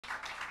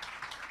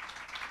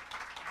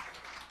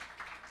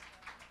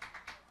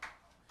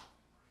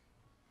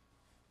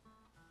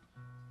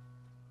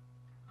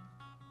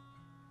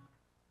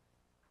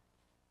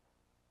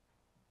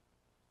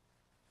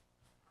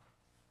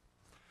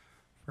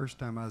First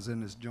time I was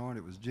in this joint,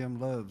 it was Jim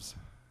Love's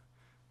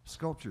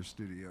sculpture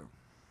studio.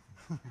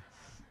 About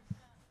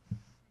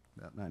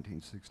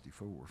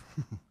 1964.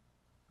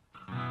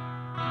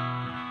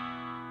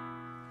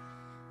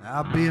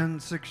 Now,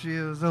 being 6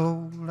 years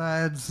old, I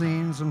had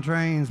seen some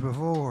trains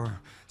before,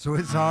 so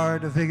it's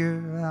hard to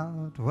figure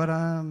out what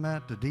I'm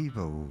at the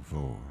depot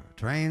for.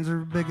 Trains are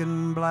big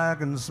and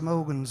black and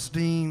smoking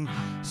steam,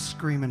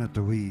 screaming at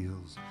the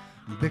wheels.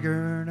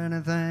 Bigger than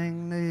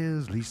anything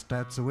is, at least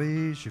that's the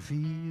way she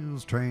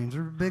feels. Trains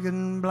are big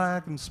and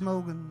black and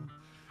smoking,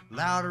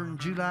 louder than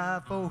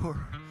July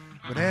 4.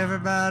 But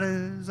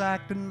everybody's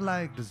acting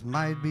like this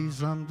might be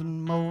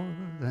something more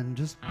than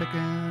just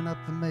picking up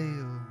the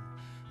mail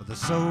of the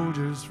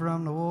soldiers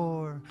from the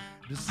war.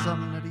 Just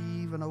something that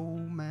even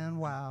old man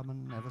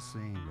Wildman never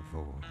seen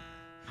before.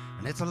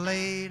 And it's a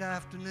late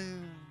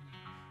afternoon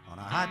on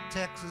a hot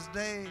Texas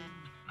day,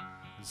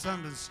 and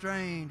something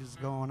strange is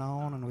going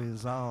on, and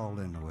we's all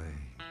in the way.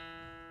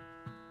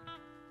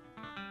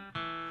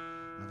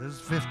 Now there's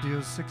 50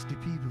 or 60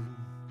 people,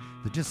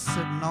 they're just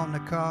sitting on the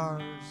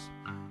cars,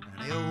 and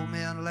the old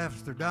men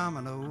left their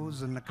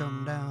dominoes and they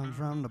come down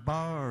from the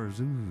bars.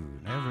 Ooh,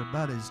 and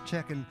everybody's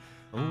checking.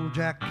 Old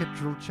Jack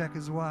Kittrell check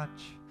his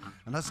watch,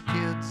 and us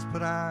kids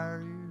put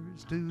our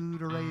ears to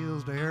the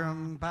rails to hear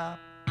 'em pop.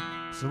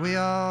 So we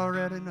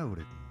already knowed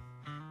it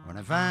when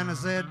they finally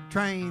said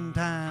train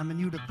time, and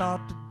you'd have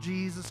thought that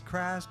Jesus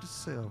Christ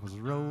himself was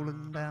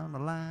rolling down the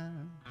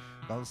line.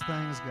 Those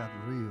things got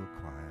real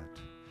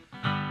quiet.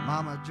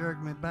 Mama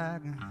jerked me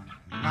back,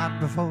 not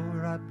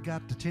before I'd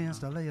got the chance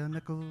to lay a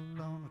nickel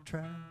on the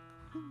track.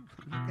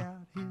 Look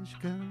out, here she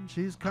comes,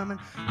 she's coming.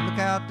 Look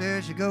out,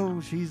 there she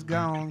goes, she's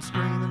gone.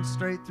 Screaming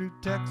straight through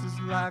Texas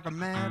like a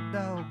mad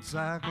dog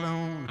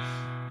cyclone.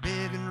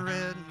 Big and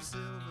red and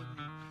silver,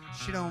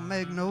 she don't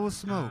make no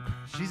smoke.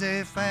 She's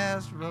a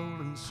fast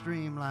rolling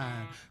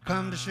streamline,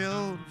 come to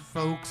show the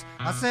folks.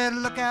 I said,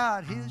 look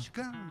out, here she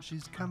comes,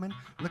 she's coming.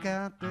 Look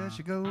out, there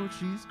she goes,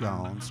 she's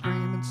gone.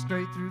 Screaming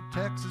straight through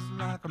Texas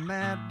like a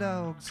mad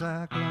dog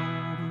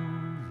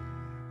cyclone.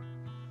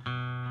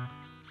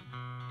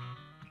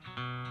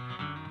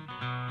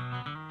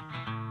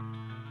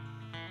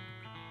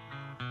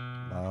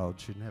 Lord,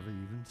 she never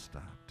even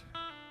stopped.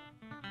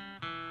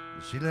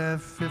 She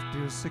left 50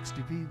 or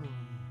 60 people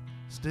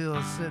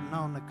still sitting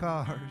on the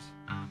cars,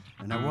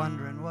 and they're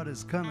wondering what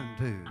it's coming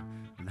to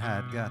and how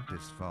it got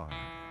this far.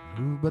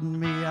 Who but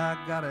me, I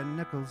got a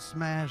nickel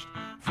smashed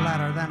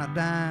flatter than a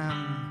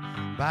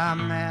dime by a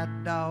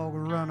mad dog, a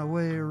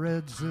runaway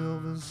red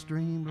silver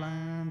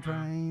streamline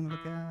train.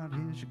 Look out,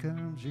 here she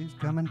comes, she's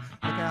coming.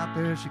 Look out,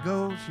 there she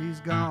goes,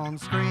 she's gone.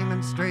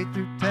 Screaming straight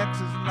through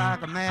Texas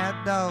like a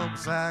mad dog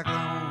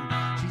cyclone.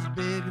 She's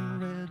big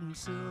and red and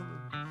silver,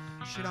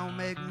 she don't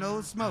make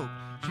no smoke.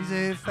 She's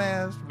a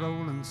fast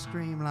rolling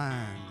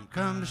streamline,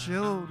 come to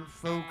show the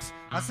folks.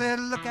 I said,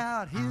 look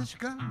out, here she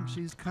comes,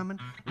 she's coming.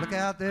 Look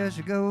out, there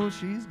she goes,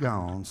 she's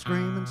gone.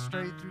 Screaming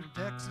straight through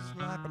Texas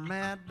like a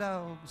mad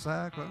dog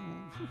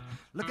cyclone.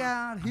 Look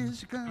out, here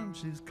she comes,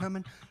 she's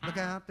coming. Look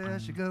out, there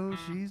she goes,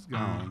 she's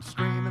gone.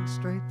 Screaming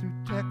straight through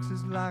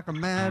Texas like a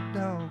mad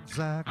dog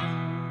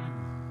cyclone.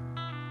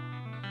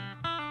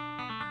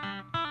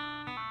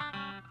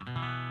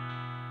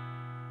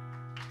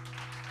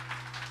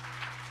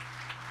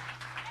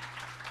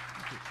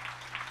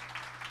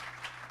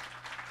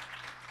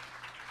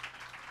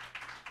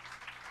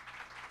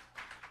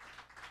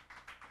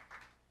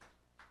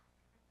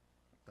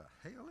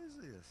 Hell is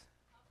this?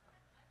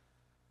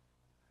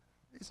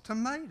 It's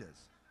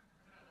tomatoes.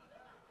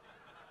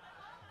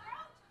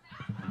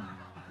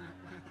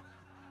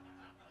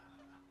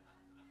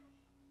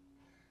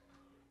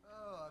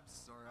 Oh, I'm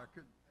sorry, I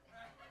couldn't.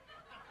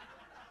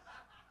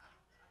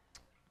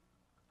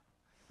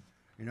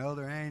 You know,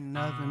 there ain't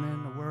nothing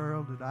in the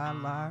world that I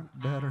like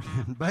better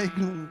than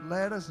bacon,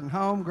 lettuce, and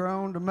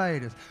homegrown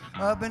tomatoes.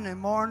 Up in the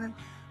morning,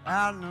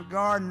 out in the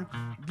garden,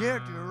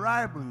 get your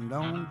ripe one,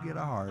 don't get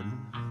a hard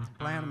one.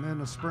 Plant them in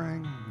the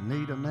spring,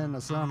 need them in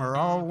the summer.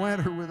 All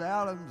winter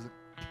without them's a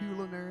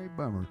culinary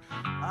bummer.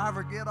 I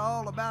forget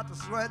all about the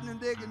sweating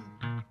and digging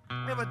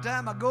every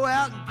time I go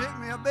out and pick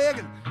me a big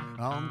one.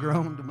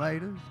 Homegrown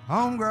tomatoes,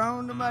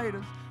 homegrown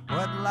tomatoes.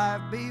 What'd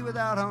life be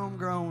without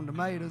homegrown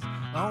tomatoes?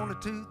 Only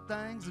two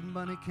things that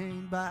money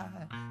can't buy,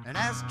 and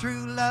that's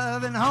true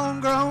love and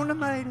homegrown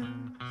tomatoes.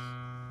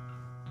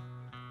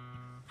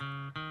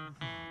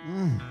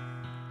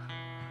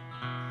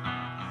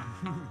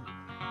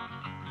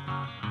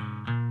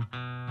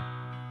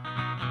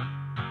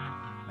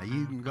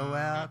 You can go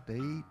out to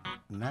eat,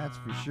 and that's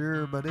for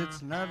sure, but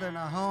it's nothing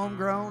a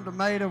homegrown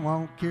tomato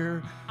won't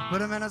cure. Put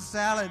them in a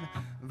salad,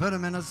 put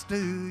them in a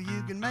stew.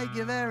 You can make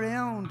your very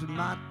own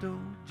tomato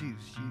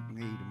juice. You can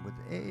eat them with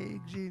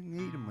eggs, you can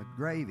eat them with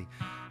gravy,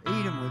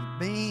 eat them with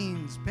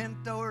beans,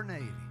 pinto or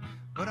navy.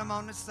 Put them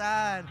on the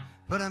side,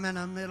 put them in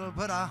the middle,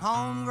 put a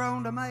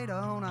homegrown tomato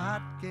on a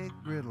hot cake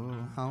griddle.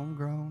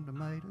 Homegrown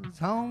tomatoes,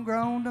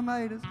 homegrown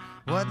tomatoes.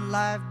 What'd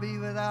life be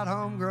without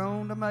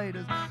homegrown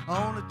tomatoes?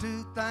 Only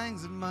two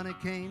things that money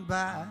can't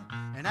buy,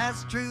 and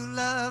that's true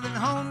love and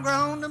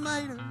homegrown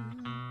tomatoes.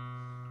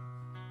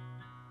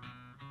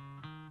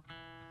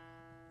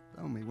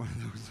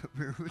 tomatoes up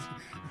here with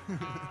you.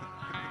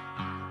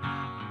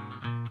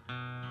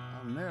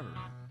 I'll never.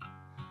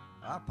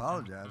 I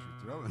apologize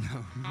for throwing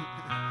those.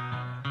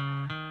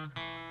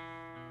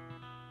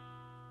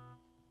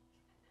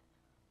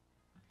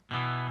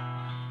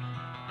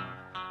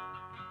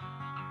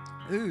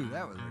 Ooh,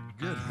 that was a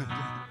good one.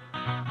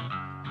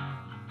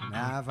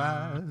 Now if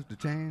I was to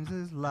change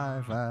this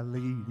life I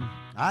lead,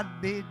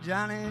 I'd be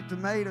Johnny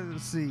Tomato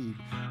Seed.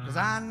 'Cause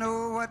I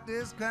know what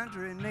this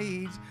country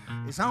needs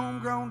is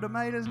homegrown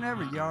tomatoes in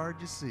every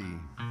yard you see.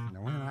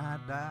 Now when I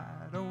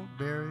die, don't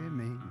bury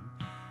me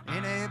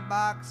in a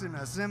box in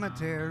a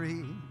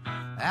cemetery.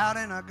 Out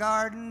in a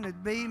garden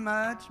it'd be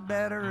much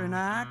better, and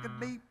I could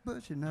be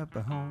pushing up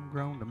the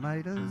homegrown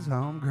tomatoes,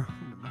 homegrown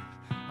tomatoes,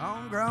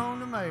 homegrown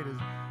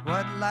tomatoes.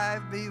 What'd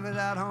life be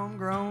without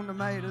homegrown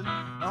tomatoes?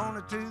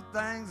 Only two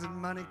things that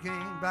money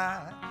can't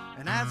buy,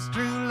 and that's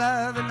true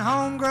love and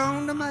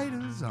homegrown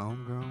tomatoes,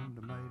 homegrown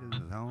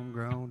tomatoes,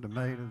 homegrown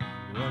tomatoes.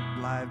 What'd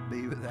life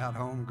be without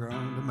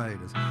homegrown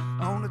tomatoes?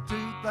 Only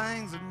two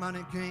things that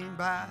money can't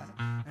buy,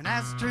 and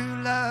that's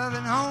true love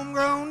and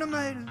homegrown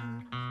tomatoes.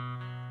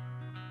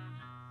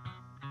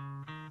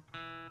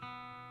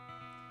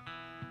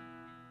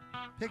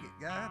 Pick it,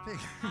 guy, pick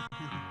it.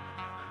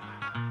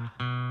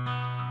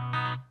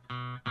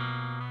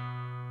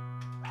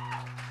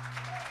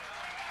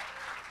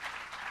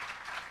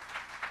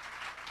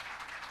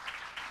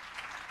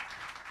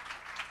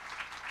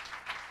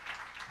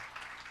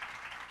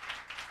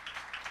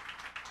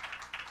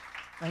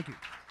 Thank you.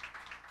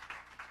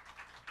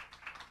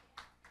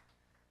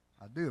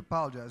 I do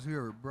apologize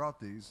whoever brought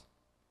these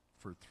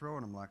for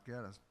throwing them like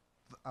that.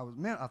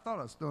 I thought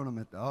I was throwing them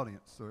at the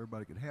audience so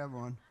everybody could have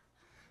one.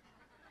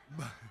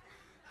 But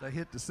they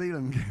hit the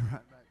ceiling and came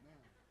right back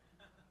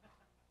down.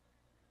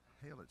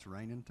 Hell, it's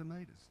raining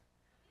tomatoes.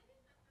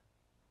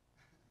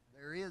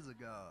 There is a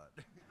God.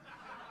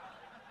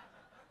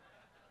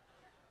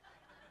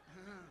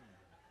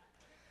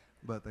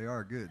 But they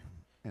are good,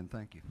 and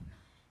thank you.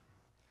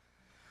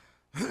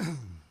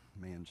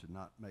 Man should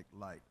not make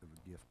light of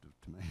a gift of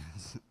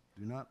tomatoes.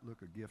 Do not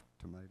look a gift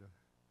tomato.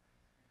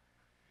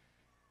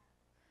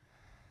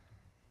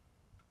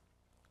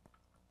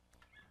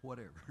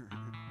 Whatever.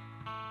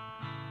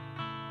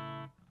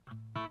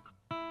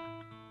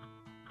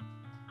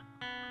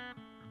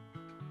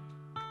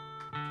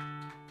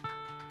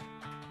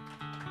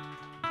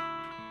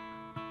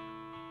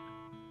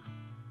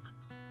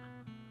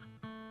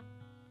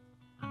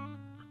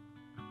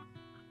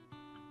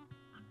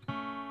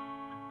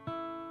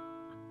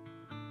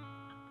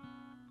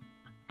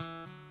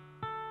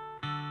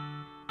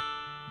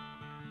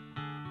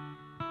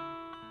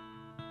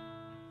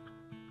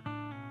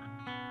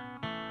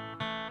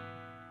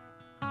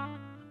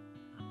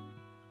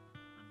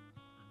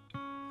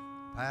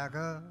 Pack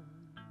up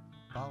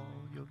all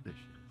your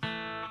dishes.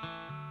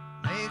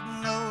 Make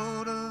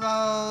note of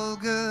all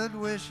good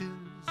wishes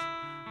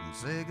and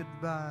say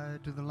goodbye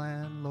to the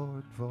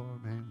landlord for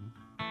me.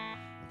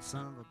 That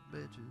son of a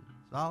bitches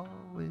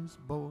always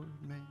bored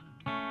me.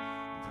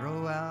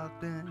 Throw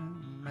out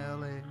them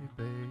LA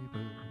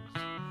papers, a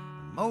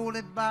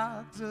molded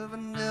box of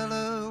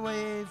vanilla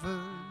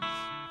wafers.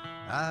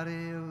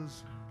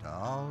 Adios to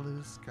all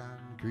this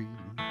concrete.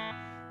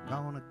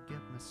 Gonna get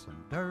me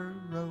some dirt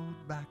road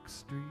back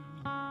street.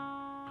 If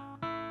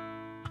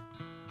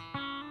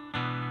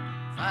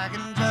I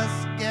can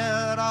just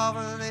get off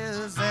of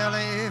this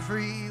LA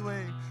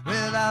freeway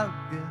without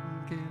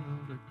getting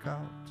killed or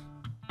caught,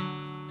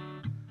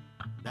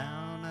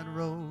 down that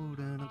road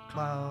in a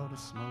cloud of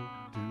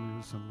smoke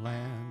to some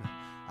land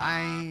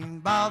I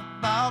ain't bought,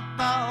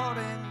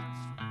 and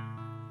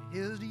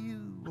here's to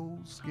you,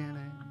 old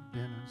skinny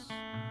Dennis,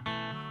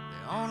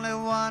 the only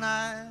one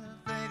I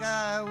think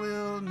I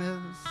will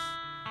miss.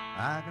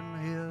 I can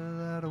hear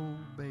that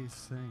old bass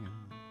singing,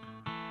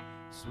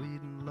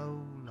 sweet and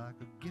low like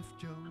a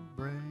gift you're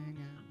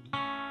bringing.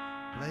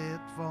 Play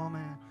it for me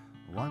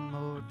one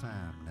more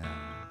time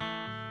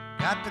now.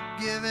 Got to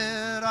give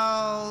it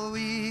all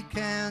we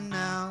can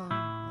now.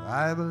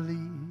 I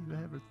believe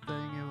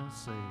everything you're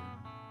saying,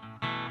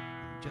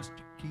 just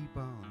to keep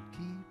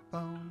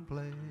on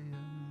playing.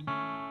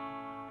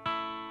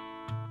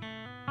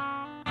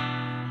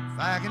 If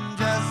I can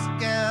just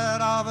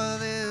get off of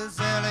this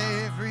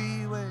LA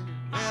freeway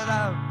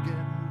without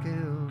getting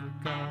killed or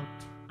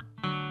caught,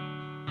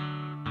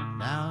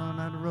 down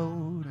that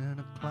road in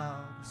a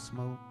cloud of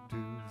smoke to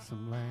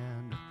some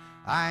land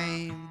I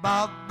ain't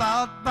bought,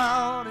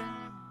 and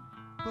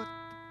put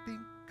the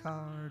pink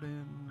card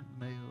in the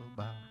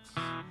mailbox.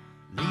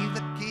 Leave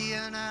the key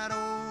in that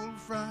old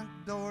front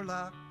door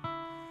lock.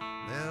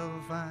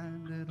 They'll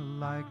find it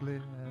likely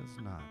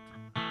as not.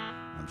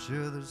 I'm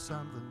sure there's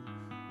something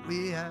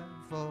we have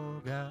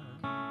forgot.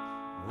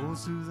 Oh,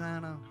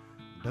 Susanna,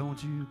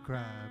 don't you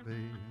cry,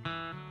 babe.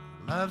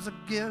 Love's a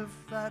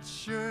gift that's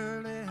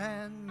surely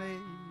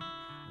handmade.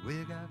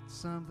 We got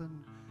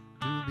something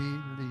to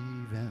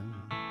believe in,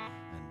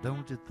 and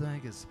don't you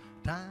think it's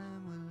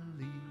time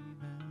we're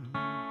leaving?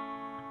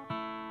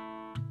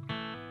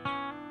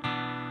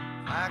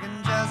 I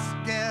can just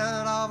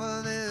get off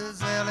of this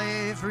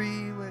LA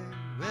freeway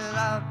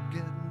without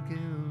getting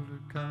killed or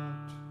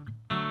caught.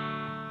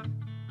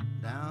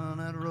 Down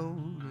that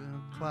road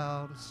in a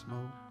cloud of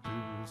smoke to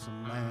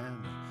some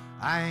land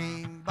I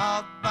ain't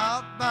bought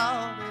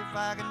if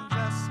I can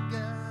just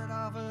get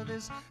off of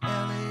this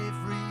LA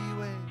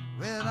freeway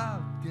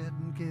without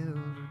getting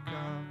killed or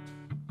caught.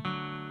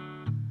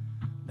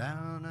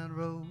 Down that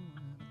road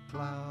in a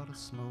cloud of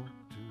smoke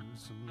to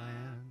some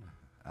land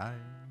I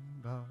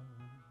ain't bought.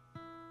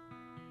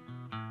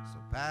 So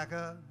pack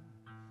up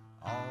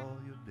all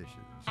your dishes,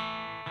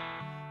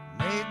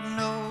 make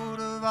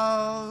note of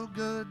all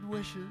good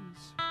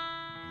wishes,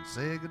 and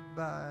say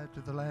goodbye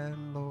to the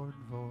landlord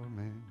for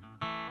me.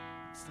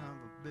 Son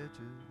of a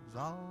bitches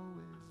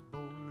always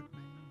bored me.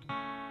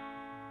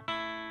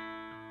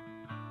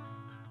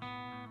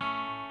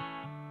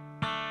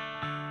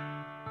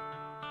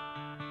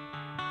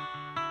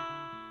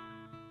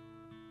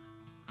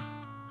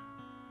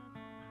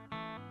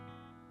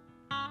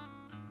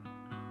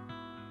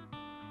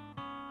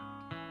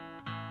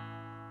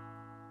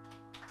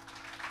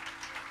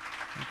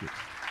 Thank you.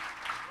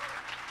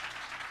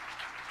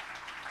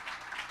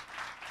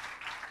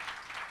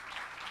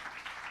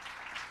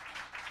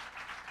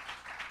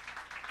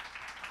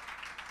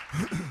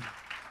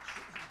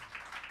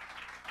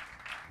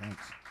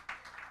 Thanks.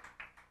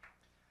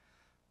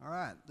 All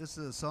right, this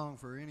is a song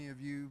for any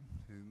of you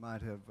who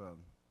might have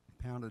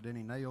pounded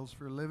any nails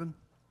for a living,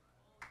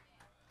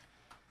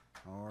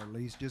 or at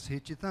least just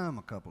hit your thumb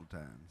a couple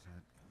times.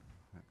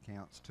 That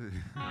counts too.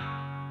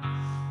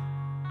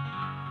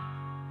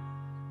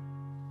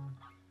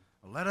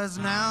 Let us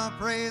now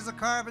praise the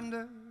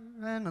carpenter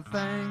and the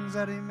things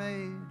that he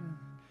made,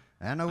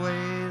 and the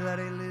way that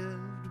he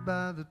lived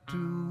by the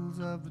tools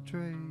of the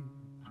trade.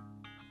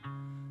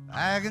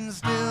 I can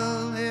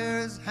still hear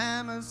his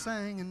hammer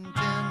singing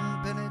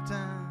 10-penny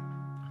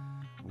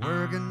time,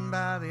 working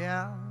by the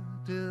hour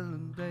till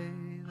the day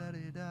that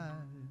he died.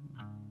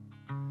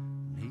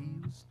 And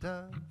he was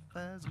tough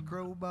as a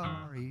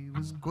crowbar, he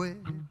was quick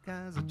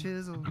as a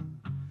chisel,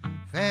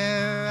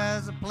 fair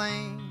as a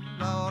plane,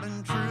 Lord,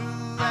 and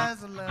true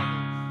as a level.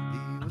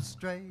 He was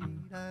straight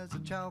as a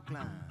chalk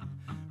line,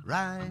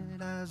 right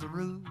as a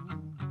rule,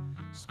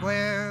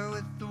 square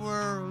with the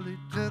world. He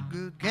took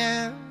good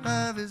care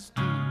of his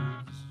tools.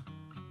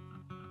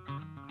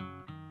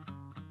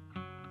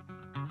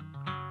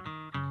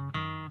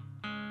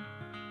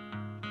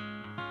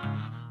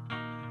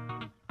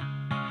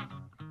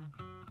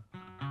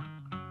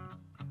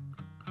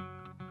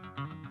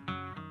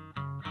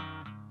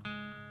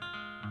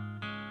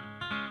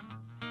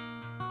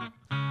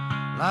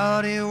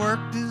 Lord, he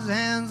worked his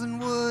hands in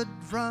wood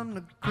from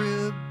the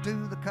crib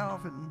to the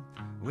coffin,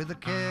 with a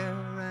care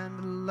and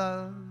a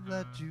love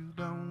that you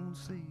don't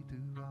see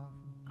too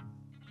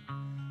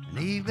often. And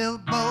he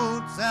built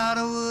boats out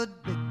of wood,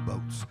 big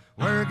boats,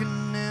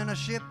 working in a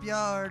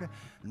shipyard,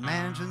 and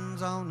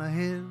mansions on the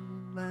hill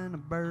and a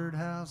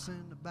birdhouse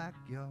in the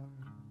backyard.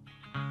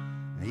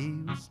 And he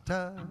was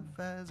tough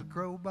as a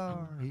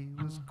crowbar, he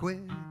was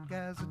quick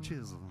as a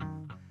chisel,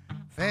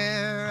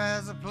 fair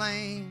as a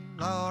plane,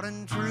 Lord,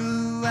 and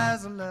true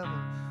as a level.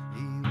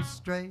 He was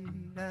straight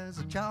as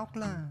a chalk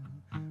line,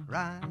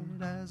 right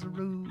as a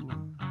rule,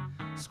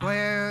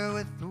 square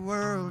with the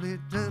world. He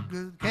took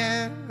good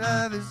care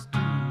of his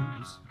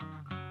tools.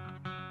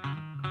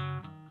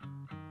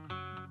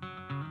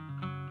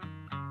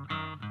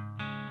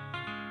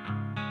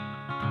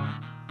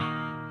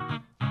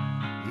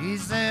 He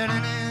said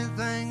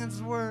anything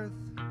that's worth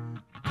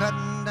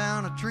cutting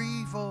down a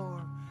tree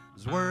for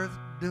is worth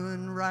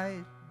doing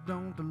right.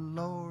 Don't the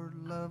Lord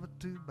love a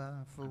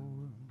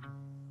 2x4?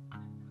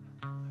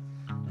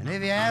 And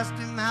if you asked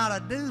him how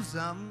to do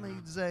something,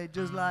 he'd say,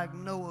 just like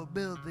Noah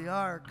built the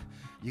ark,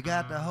 you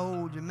got to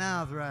hold your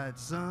mouth right,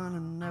 son,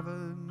 and never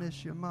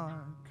miss your mark.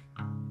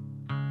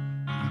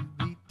 You'd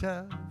be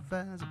tough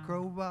as a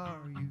crowbar,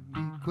 you'd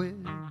be quick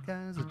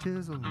as a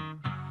chisel,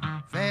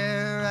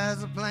 fair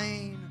as a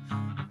plane,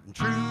 and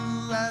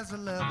true as a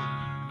level.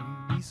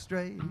 You'd be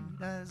straight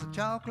as a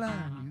chalk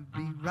line, you'd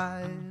be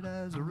right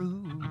as a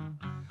rule,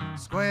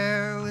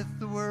 square with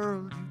the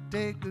world. You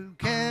take good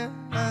care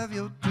of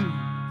your tools.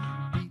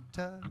 You'd be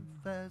tough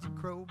as a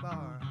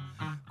crowbar,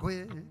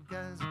 quick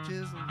as a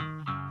chisel,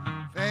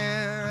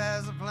 fair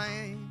as a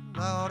plane,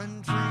 Lord,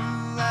 and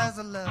true as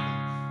a level.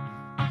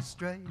 You'd be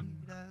straight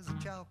as a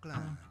chalk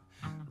line,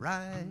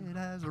 right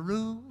as a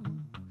rule,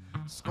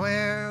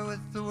 square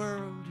with the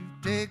world. You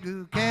take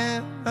good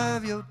care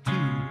of your tools.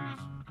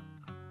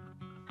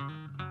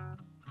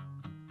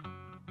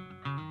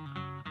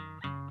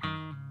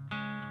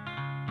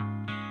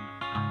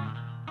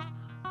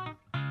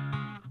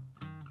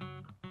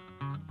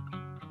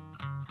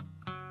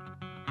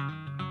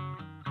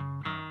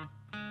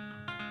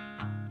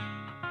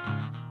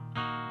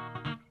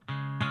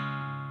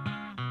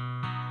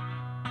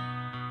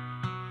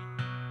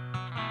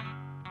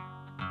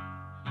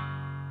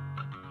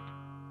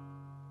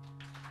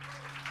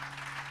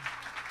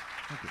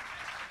 Thank you.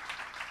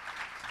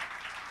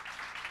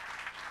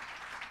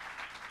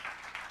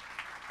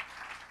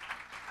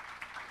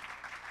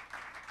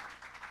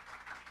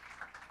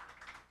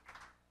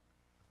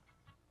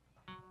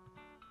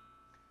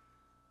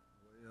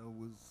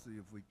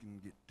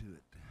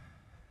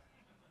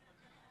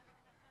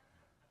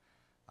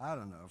 I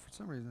don't know. For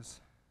some reason,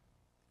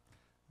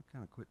 I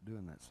kind of quit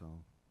doing that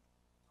song.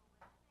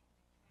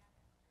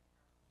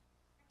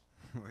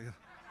 Well,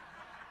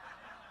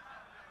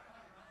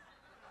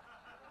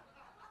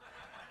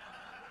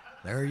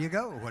 there you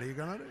go. What are you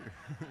going to do?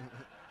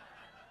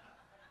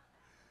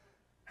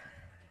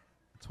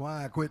 That's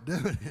why I quit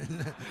doing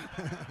it.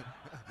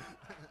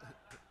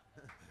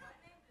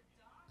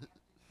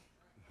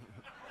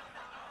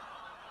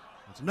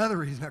 That's another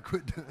reason I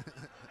quit doing it.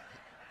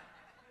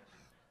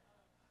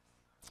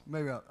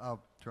 Maybe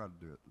I'll try to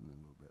do it in a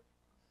little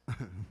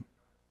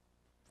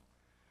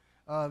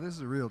bit. This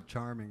is a real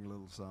charming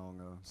little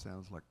song.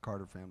 Sounds like a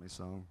Carter family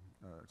song,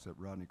 except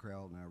Rodney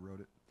Crowell and I wrote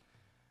it.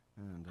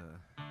 And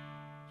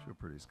it's real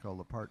pretty. It's called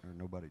The Partner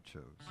Nobody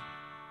Chose.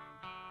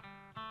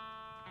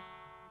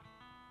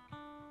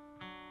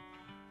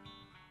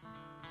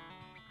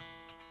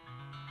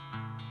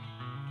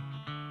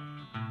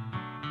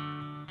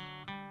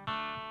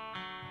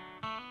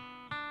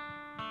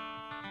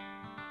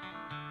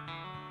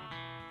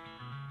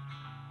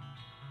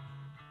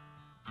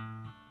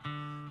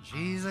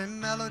 She's a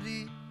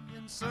melody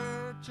in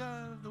search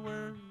of the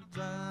words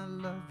I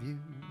love you.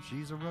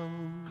 She's a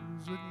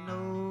rose with no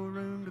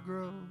room to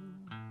grow.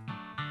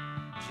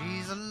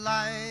 She's a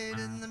light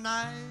in the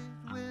night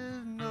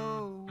with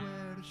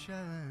nowhere to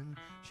shine.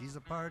 She's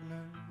a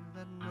partner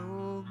that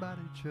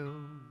nobody chose.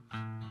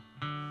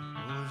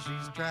 Oh,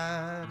 she's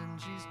tried and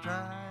she's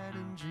tried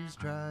and she's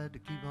tried to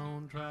keep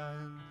on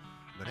trying,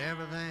 but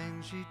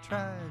everything she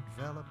tried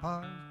fell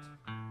apart.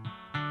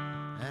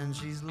 And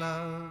she's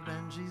loved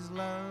and she's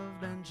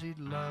loved and she'd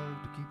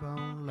love to keep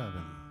on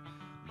loving,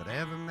 but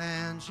every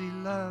man she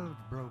loved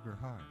broke her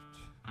heart.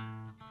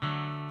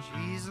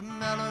 She's a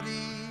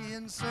melody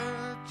in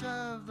search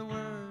of the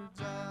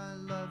words I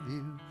love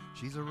you.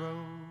 She's a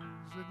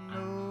rose with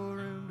no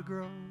room to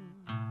grow.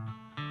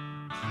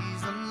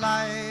 She's a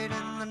light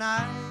in the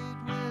night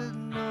with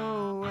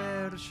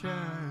nowhere to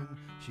shine.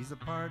 She's a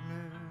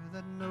partner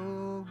that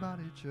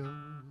nobody chose.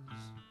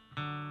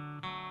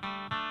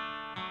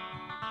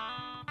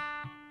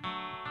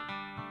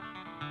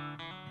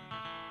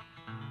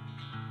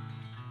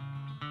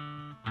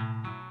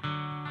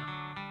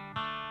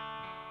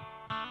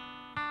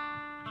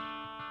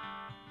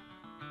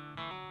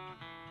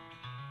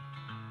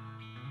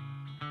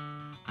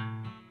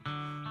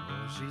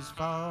 She's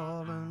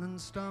fallen and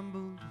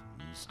stumbled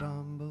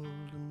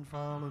and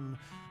fallen,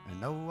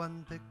 and no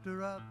one picked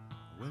her up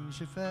when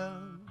she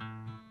fell.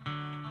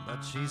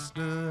 But she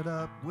stood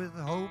up with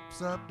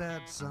hopes up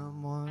that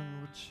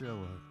someone would show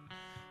up.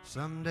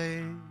 Someday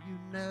you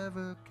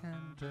never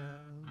can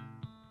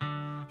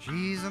tell.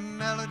 She's a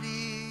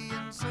melody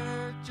in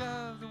search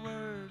of the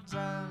words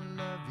I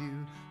love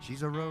you.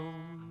 She's a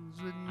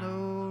rose with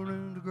no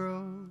room to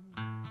grow.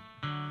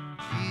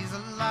 She's a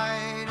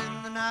light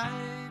in the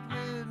night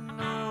with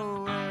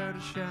nowhere to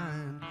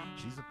shine.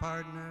 She's a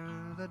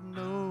partner that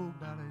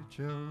nobody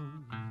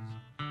chose.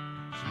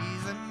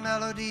 She's a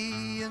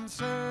melody in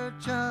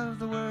search of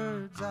the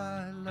words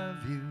I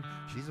love you.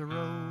 She's a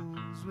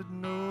rose with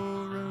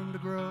no room to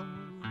grow.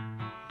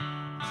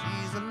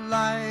 She's a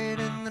light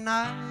in the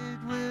night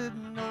with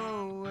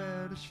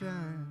nowhere to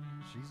shine.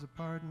 She's a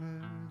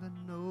partner that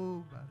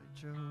nobody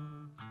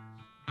chose.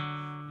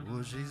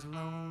 Well, she's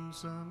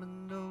lonesome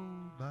and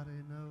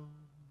nobody knows.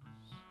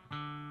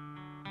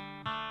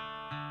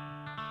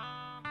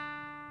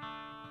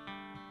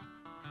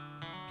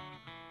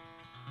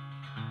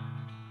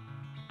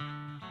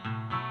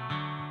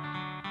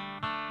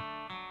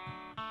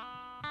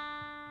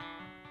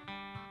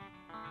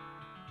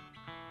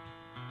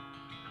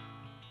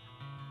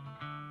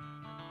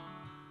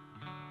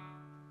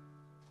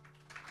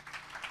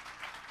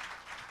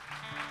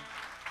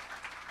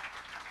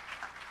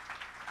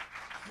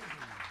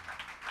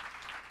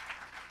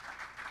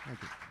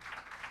 Thank you.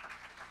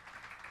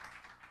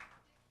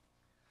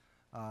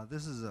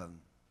 This is a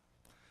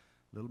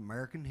little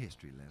American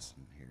history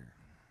lesson here.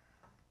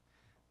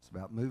 It's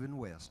about moving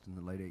west in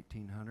the late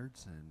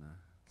 1800s, and a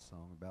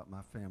song about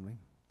my family,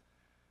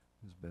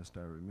 as best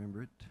I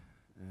remember it.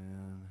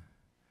 And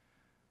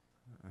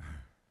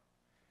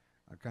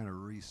I kind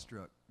of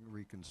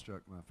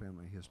reconstruct my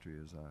family history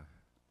as I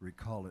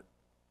recall it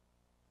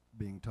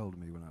being told to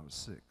me when I was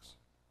 6.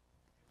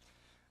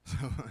 So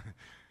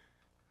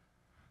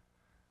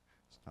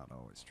it's not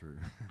always true.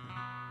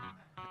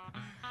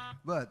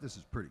 But this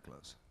is pretty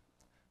close.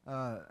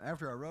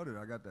 After I wrote it,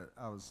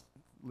 I was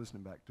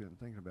listening back to it and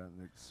thinking about it,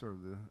 and it's sort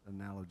of the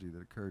analogy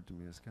that occurred to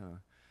me is kind of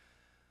a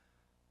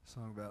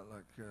song about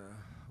like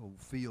old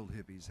field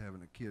hippies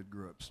having a kid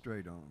grow up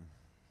straight on them.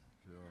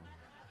 So,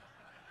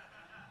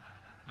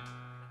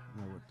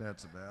 you know what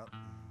that's about.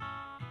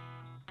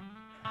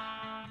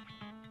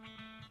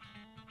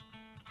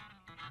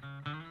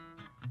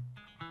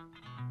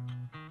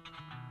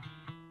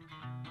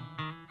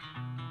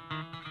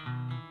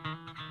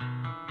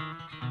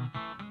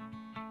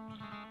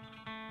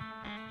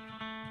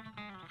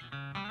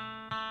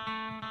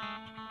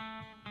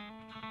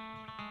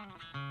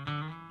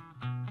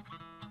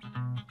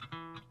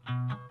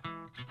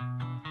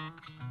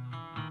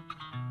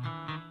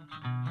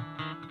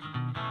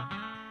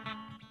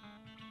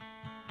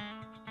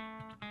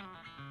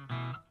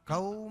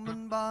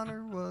 Coleman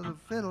Bonner was a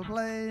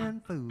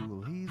fiddle-playing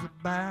fool. He's a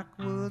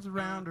backwoods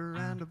rounder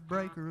and a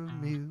breaker of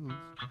mules.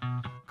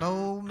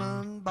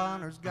 Coleman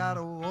Bonner's got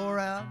a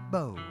wore-out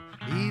bow.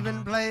 He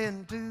been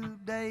playing 2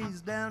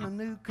 days down a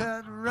New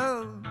Cut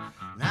Road.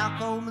 Now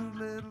Coleman's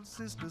little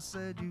sister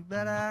said, you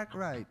better act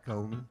right,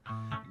 Coleman.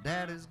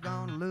 Daddy's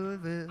gone to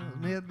Louisville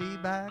and he'll be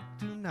back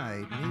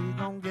tonight. And he's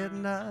gonna get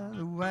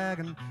another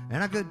wagon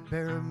and a good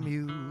pair of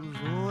mules.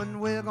 Oh, and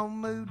we're gonna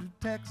move to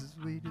Texas,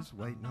 we just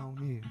waiting on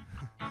you.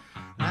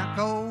 Now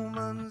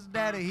Coleman's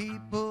daddy, he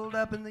pulled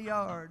up in the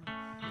yard.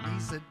 He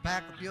said,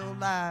 pack up your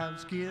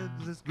lives,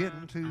 kids, it's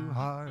getting too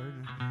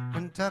hard.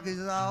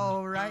 Kentucky's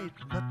all right,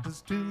 but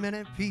there's too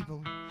many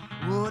people.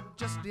 Would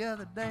just the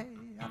other day,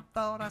 I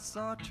thought I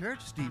saw a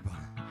church steeple.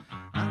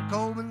 And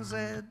Coleman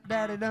said,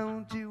 Daddy,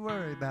 don't you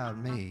worry about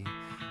me.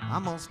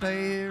 I'm gonna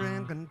stay here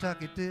in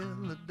Kentucky till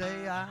the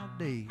day I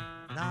die.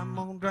 And I'm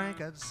gonna drink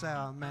that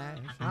sour mash,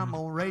 I'm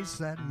gonna race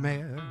that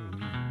mare.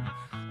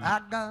 I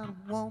got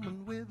a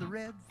woman with a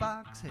red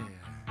fox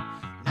hair.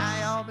 Now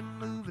y'all been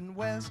moving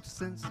west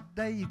since the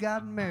day you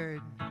got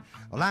married.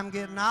 Well, I'm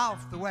getting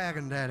off the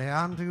wagon, Daddy,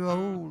 I'm too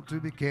old to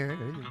be carried.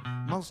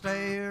 I'm gonna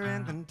stay here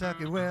in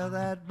Kentucky where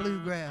that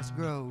bluegrass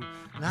grows.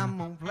 And I'm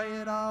gonna play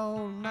it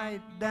all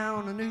night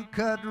down the New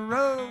Cut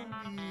Road,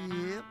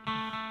 yep.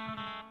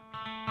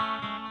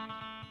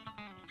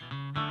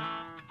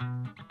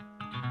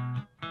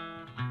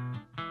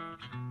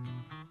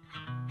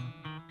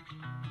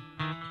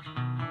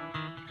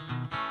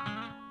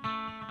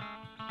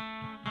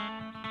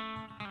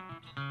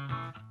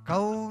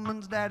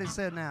 Coleman's daddy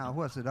said, now,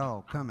 what's it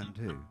all coming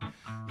to?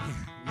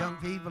 Young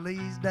people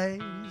these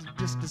days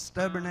just as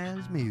stubborn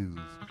as mules.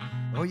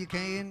 Oh, you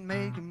can't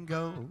make him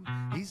go.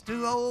 He's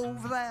too old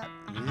for that.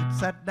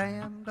 It's that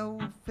damned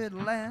old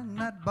fiddle and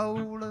that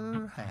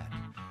bowler hat.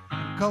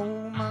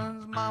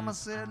 Coleman's mama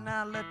said,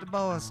 now let the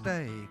boy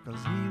stay,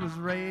 'cause he was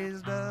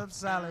raised up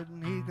solid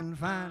and he can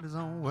find his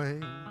own way.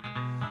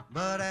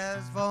 But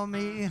as for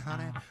me,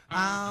 honey,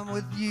 I'm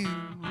with you.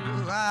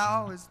 I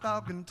always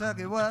thought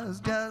Kentucky was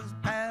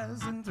just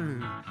passing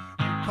through.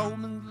 And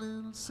Coleman's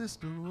little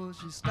sister, well,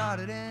 she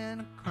started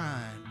in a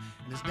crying,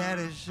 and his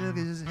daddy shook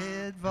his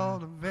head for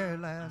the very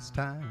last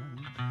time.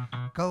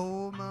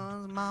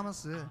 Coleman's mama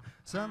said,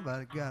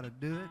 somebody gotta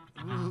do it.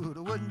 Ooh,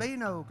 there wouldn't be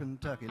no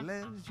Kentucky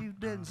unless you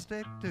didn't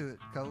stick to it,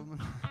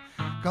 Coleman.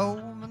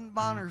 Coleman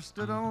Bonner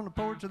stood on the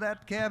porch of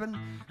that cabin,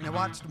 and he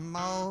watched them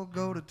all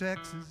go to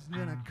Texas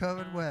in a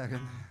covered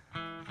wagon.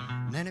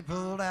 And then he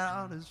pulled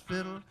out his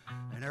fiddle,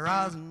 and he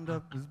rosined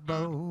up his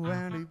bow,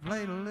 and he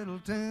played a little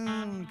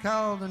tune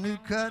called the New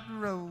Cut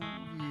Road,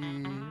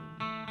 yeah.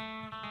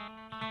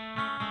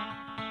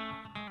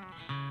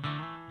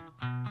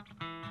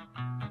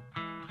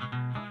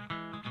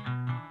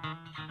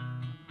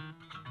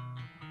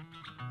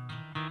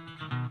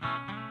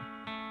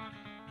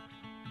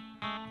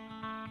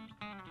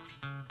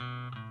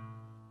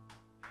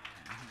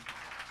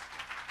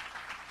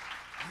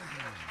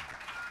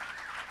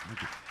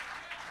 Thank you.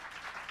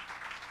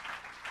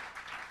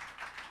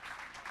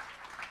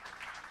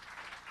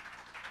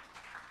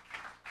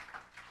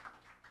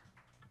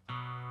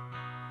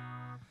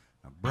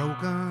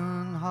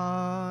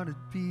 Broken-hearted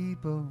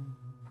people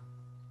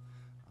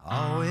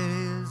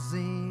always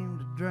seem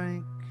to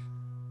drink,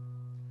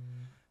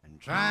 and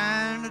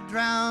trying to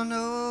drown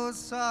those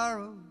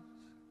sorrows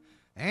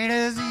ain't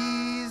as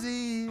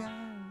easy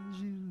as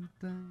you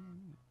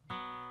think.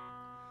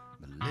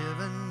 But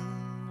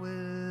living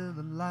with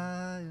a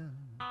lion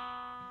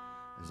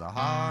is a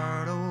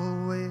hard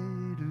old way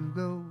to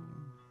go.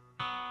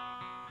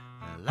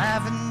 And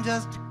laughing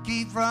just to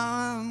keep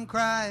from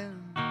crying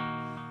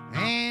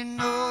ain't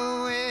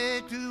no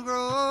way to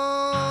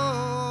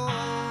grow.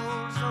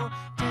 So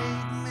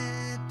take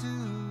me to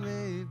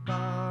a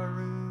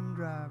barroom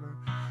driver,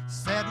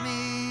 set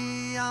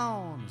me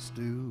on a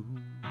stool.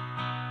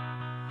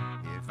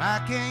 If I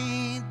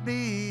can't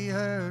be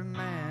her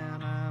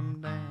man,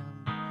 I'm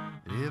damned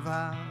if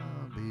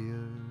I'll be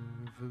her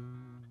fool.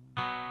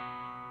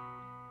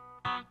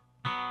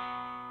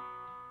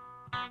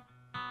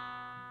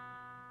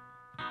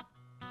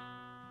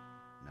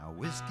 Now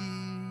whiskey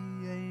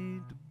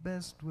ain't the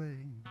best way,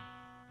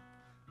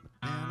 but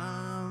then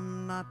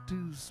I'm not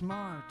too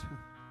smart to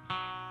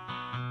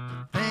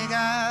think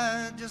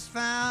I just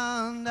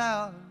found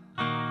out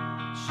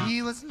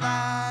she was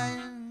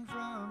lying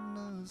from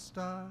the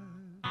start.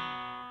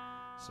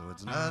 So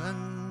it's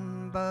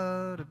nothing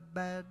but a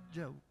bad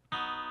joke,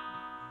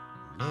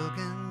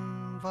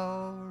 looking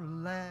for a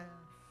laugh.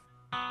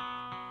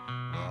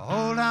 Well,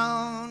 hold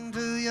on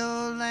to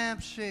your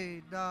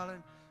lampshade,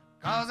 darling,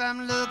 'cause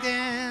I'm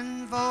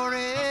looking for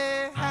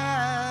a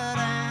hat.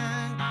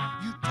 And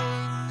you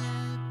take me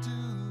to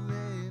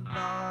a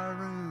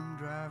barroom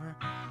driver,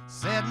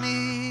 set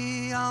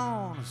me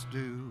on a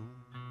stool.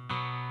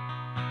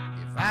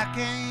 If I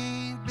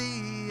can't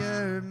be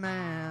her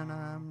man,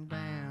 I'm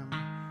damned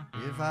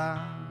if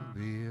I'll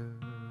be her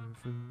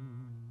fool.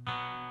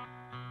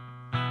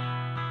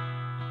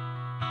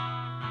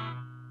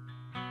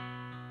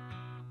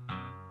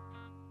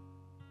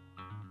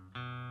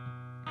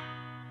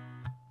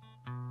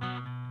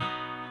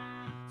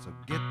 So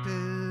get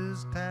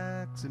this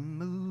taxi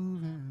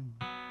moving,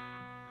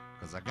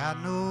 'cause I got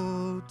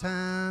no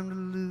time to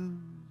lose.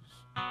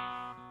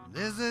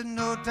 This is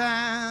no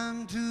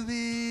time to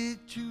be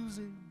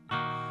choosing.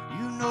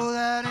 You know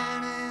that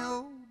any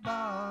old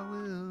bar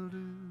will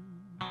do.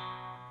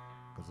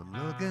 'Cause I'm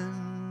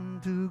looking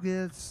to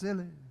get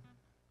silly,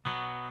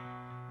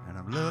 and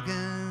I'm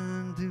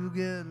looking to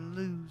get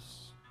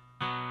loose.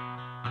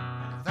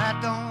 And if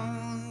that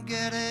don't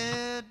get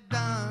it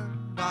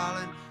done,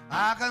 darling,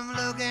 I come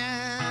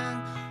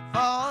looking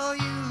for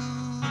you.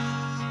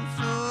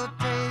 So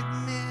take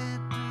me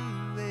to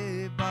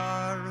a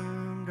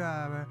barroom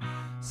driver,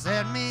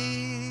 set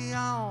me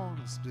on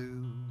a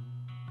stool.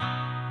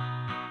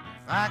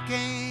 If I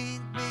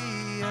can't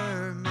be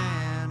your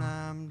man,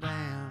 I'm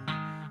damned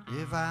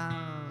if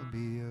I'll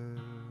be your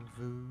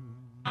fool.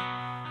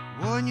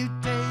 Won't you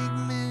take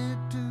me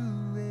to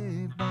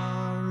a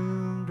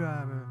barroom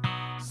driver,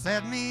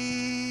 set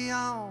me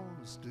on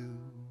a stool.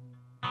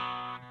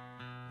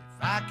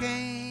 If I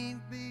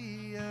can't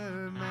be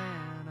your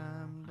man,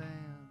 I'm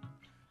damned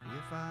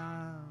if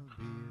I'll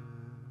be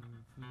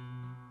your fool.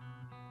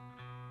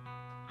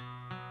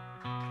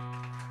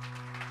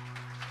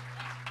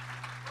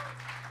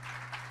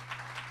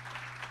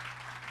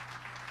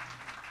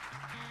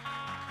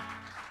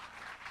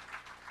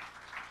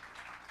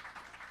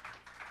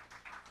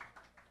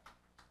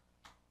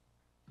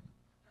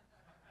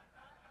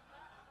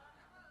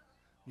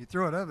 You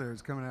throw it up there,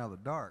 it's coming out of the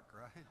dark,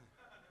 right?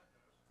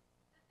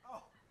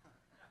 Oh.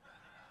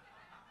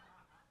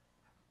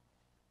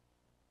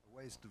 A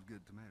waste of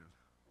good tomatoes.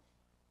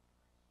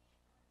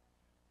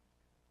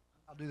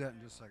 I'll do that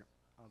in just a second.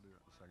 I'll do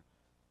that in a second.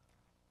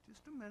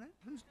 Just a minute.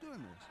 Who's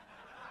doing this?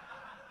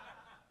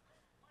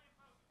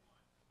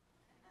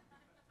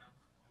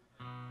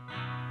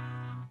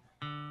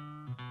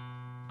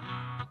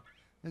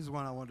 This is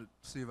one I wanted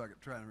to see if I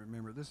could try and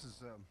remember. This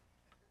is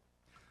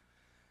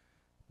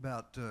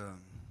about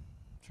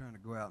trying to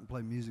go out and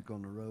play music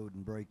on the road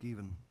and break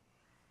even.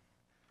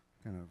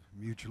 Kind of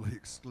mutually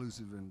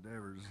exclusive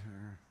endeavors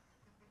here.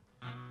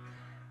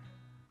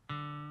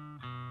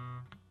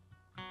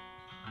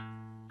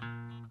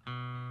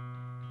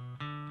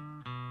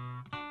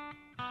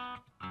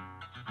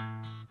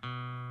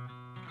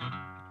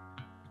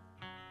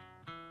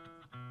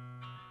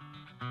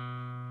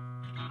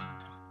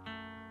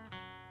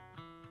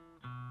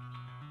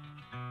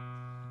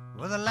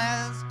 Well, the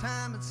last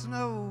time it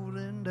snowed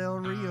in Del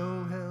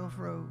Rio, hell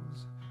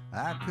froze.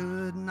 I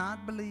could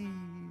not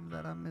believe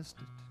that I missed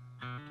it.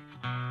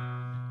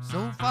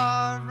 So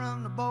far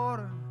from the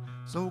border,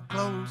 so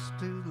close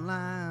to the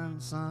line,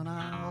 son,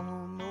 I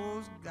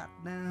almost got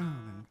down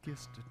and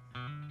kissed it.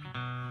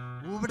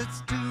 Oh, but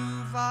it's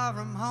too far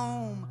from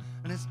home,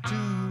 and it's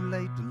too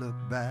late to look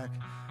back.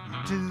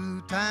 And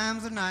 2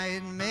 times a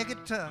night make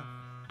it tough.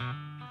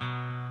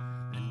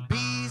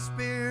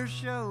 Spears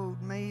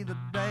showed me the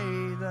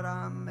day that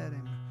I met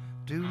him.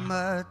 Too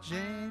much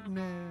ain't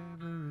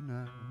never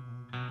enough.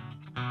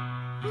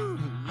 Ooh,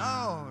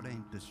 Lord,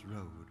 ain't this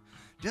road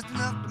just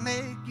enough to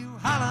make you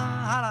holler,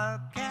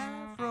 holler,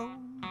 calf road.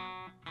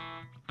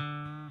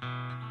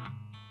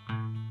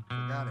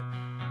 Forgot it,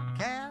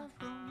 calf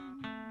road.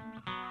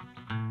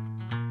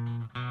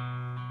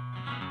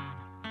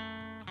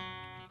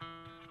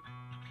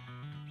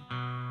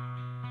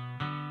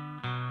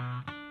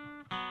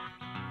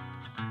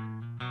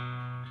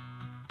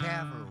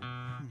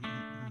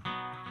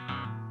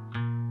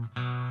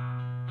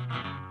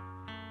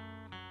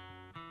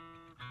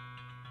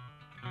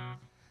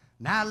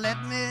 Now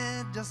let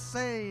me just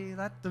say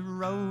that the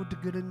road to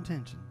good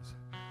intentions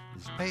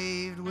is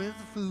paved with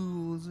the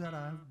fools that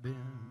I've been.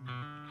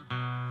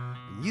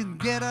 And you can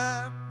get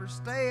up or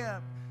stay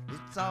up,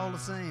 it's all the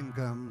same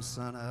come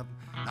sun up.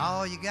 And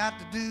all you got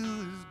to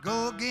do is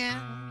go again.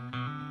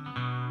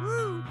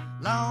 Woo,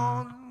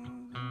 Lord.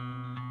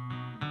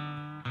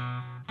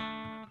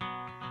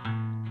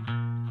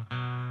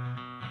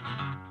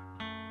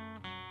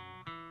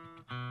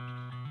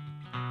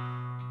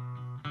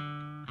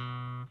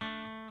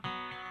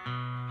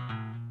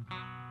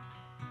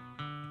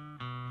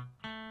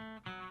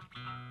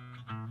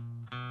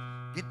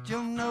 Get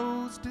your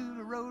nose to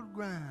the road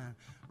grind,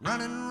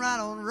 running right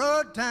on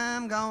road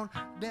time, gone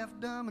deaf,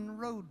 dumb, and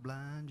road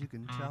blind. You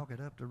can chalk it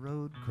up to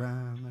road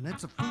crime, and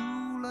it's a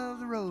fool of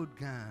the road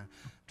kind,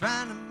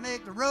 trying to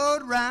make the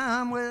road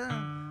rhyme. Well,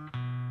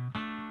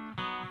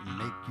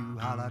 make you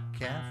holler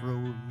calf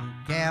road,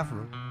 calf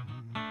road,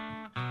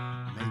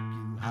 make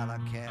you holler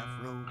calf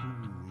road.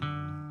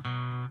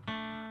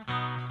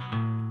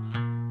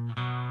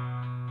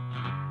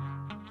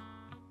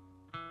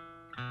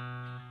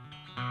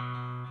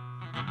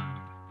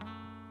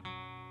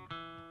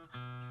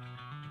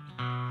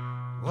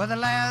 Well, the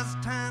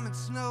last time it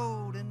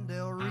snowed in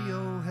Del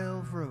Rio,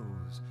 hell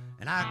froze,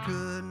 and I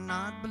could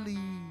not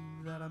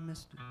believe that I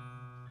missed it.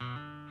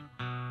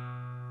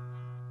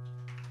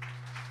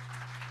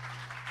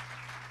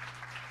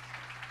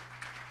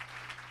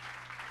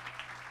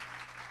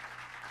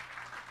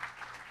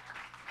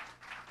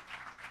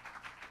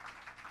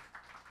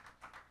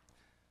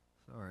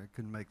 Sorry. Sorry, I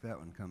couldn't make that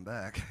one come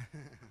back.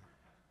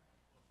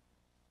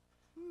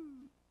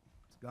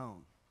 It's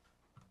gone.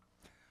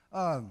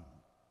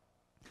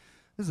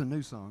 This is a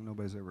new song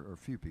nobody's ever, or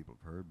few people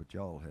have heard, but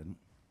y'all hadn't.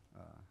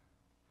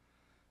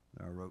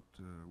 I wrote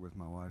with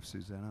my wife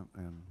Susanna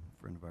and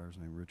a friend of ours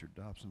named Richard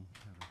Dobson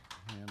had a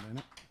hand in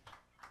it.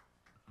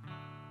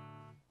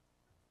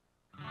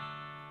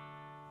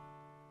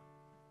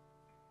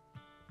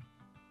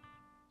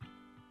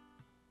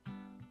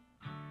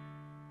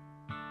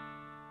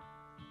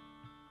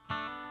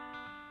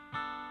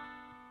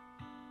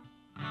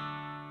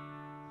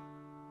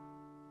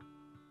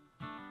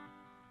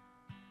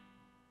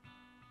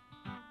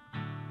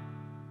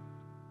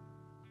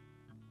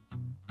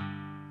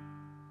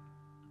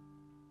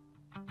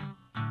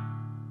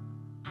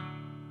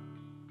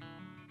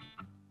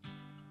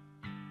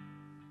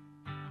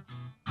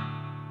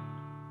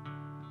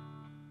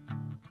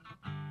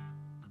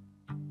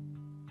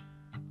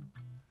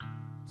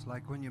 It's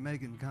like when you're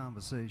making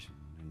conversation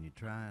and you're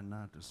trying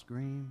not to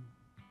scream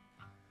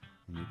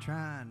and you're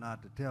trying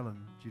not to tell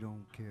them that you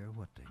don't care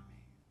what they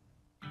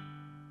mean.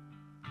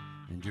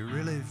 And you're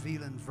really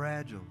feeling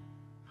fragile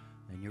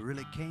and you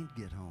really can't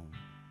get home.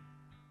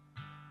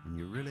 And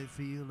you really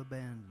feel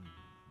abandoned,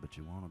 but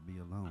you want to be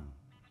alone.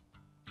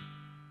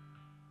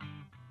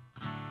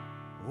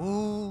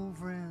 Old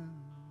friends,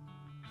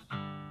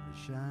 they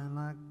shine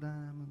like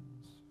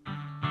diamonds.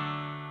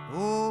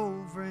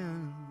 Old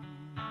friends,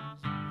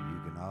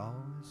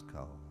 always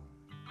call.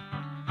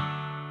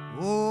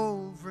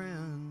 Old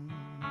friends,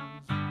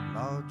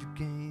 Lord, you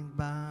can't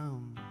buy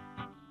 'em.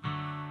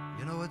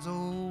 You know it's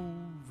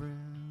old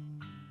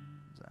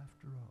friends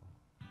after all.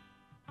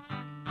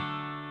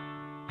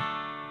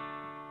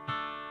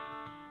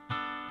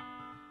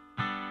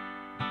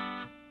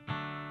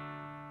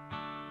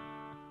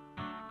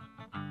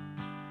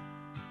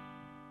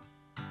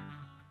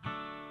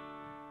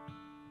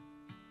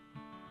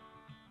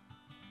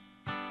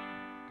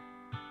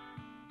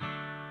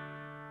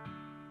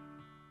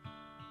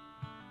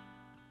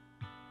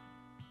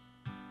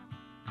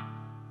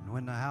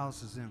 When the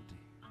house is empty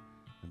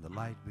and the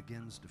light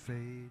begins to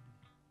fade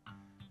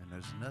and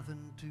there's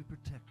nothing to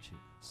protect you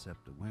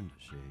except a window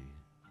shade,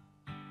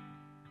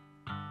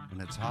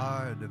 and it's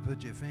hard to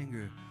put your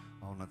finger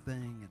on the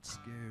thing that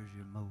scares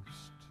you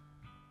most,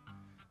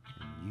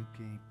 and you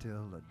can't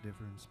tell the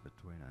difference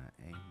between an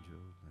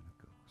angel and a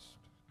ghost.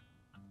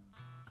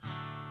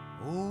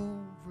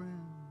 Old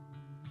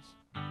friends,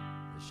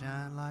 they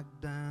shine like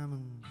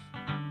diamonds.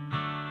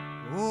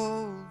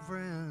 Old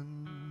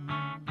friends,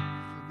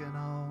 can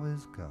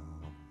always call.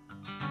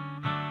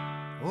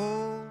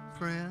 Old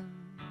friends,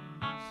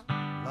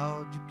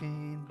 Lord, you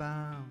can't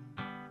buy 'em.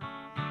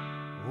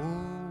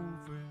 Old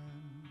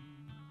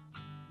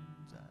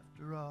friends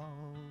after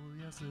all.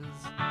 Yes,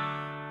 it's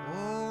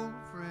old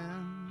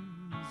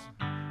friends,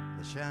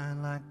 they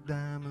shine like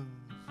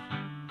diamonds.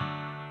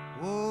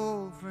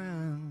 Old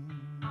friends,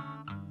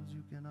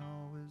 you can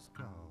always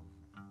call.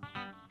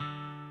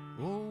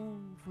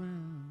 Old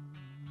friends,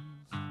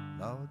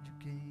 Lord, you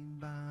can't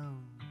buy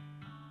 'em.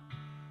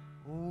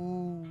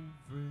 Old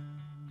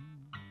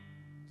friends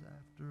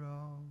after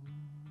all.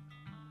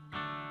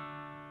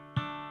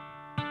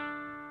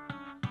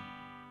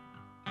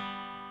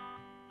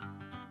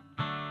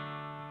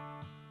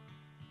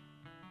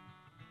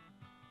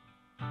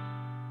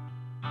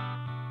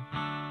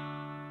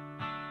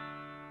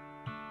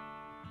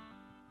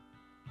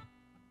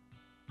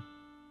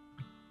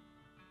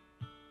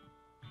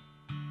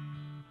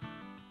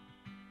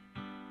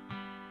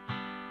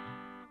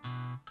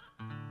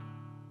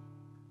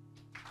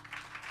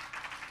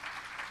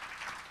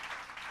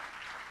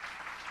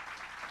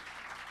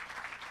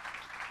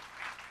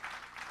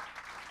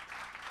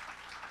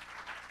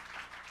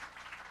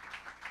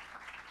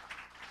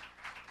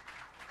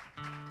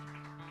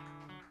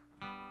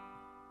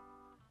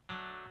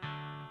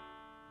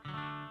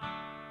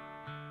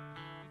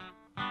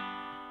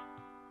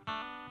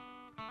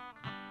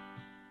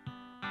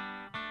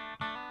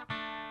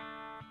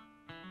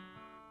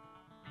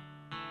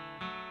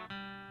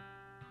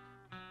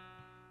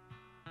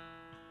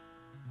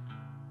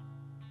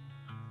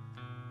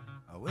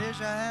 I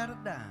wish I had a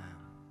dime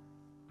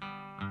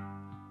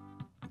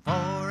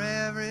for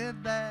every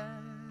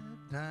bad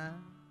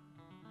time,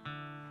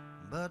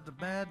 but the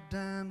bad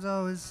times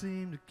always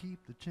seem to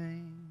keep the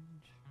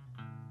change.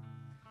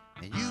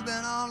 And you've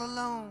been all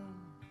alone,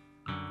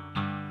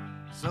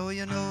 so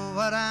you know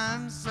what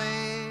I'm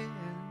saying.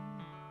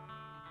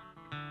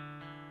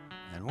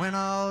 And when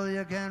all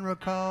you can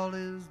recall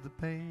is the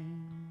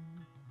pain,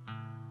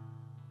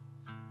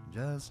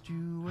 just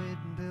you wait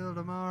until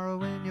tomorrow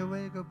when you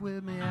wake up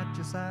with me at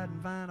your side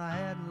and find I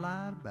hadn't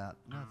lied about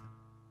nothing.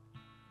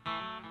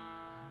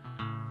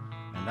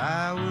 And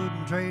I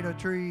wouldn't trade a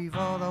tree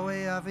for the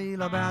way I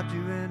feel about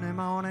you in the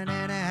morning.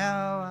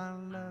 Anyhow, I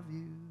love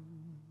you.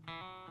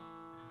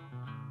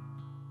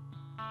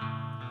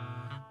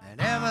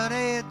 And every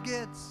day it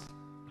gets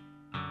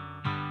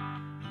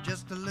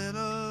just a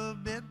little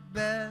bit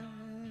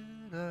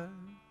better.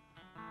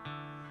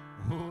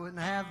 Oh, and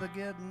half the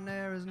getting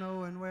there is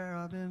knowing where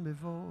I've been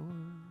before.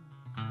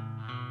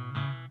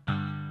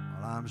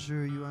 Well, I'm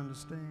sure you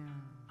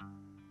understand,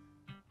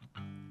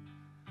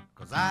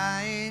 'cause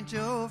I ain't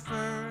your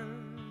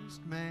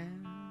first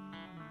man.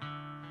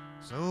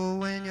 So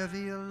when you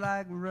feel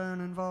like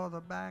running for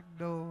the back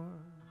door,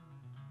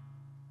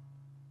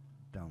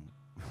 don't.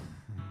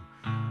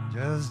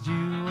 Just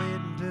you wait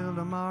until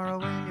tomorrow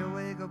when you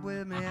wake up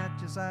with me at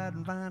your side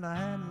and find I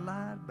hadn't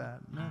lied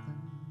about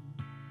nothing.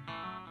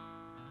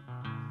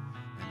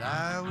 And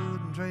I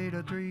wouldn't trade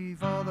a tree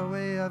for the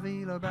way I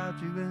feel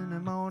about you in the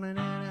morning.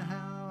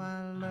 Anyhow,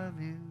 I love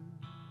you.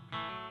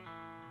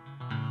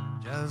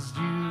 Just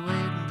you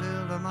wait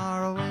until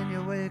tomorrow when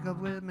you wake up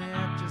with me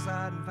at your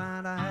side and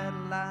find I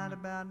hadn't lied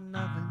about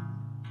nothing.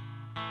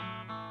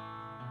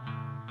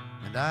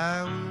 And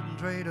I wouldn't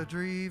trade a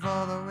tree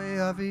for the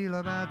way I feel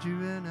about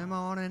you in the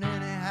morning.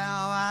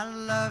 Anyhow, I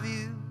love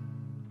you.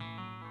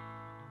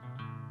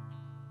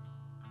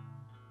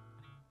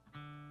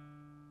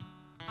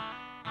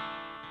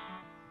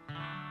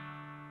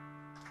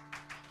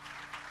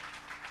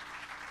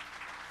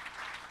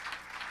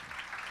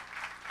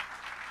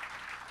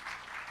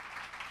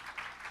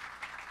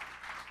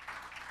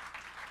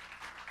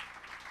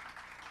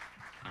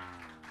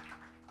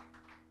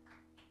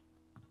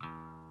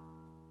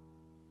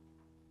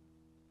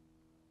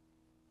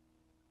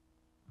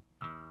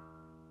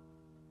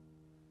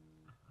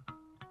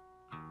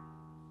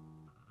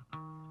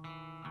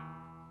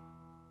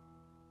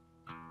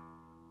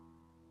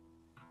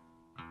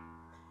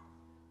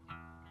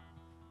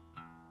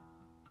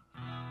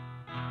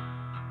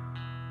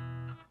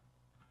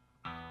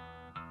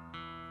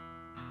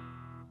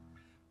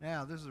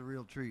 Now, this is a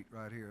real treat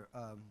right here.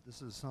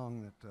 This is a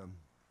song that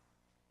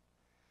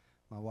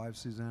my wife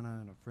Susanna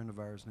and a friend of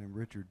ours named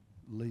Richard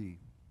Lee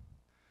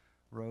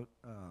wrote.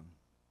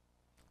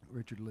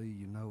 Richard Lee,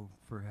 you know,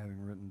 for having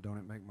written Don't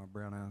It Make My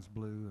Brown Eyes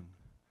Blue and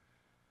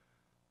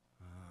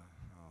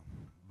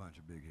a bunch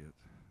of big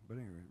hits. But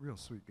anyway, real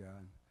sweet guy.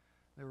 And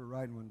they were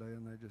writing one day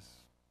and they just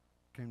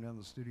came down to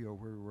the studio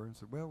where we were and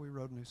said, well, we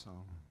wrote a new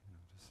song. You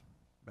know, just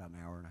about an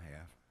hour and a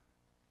half.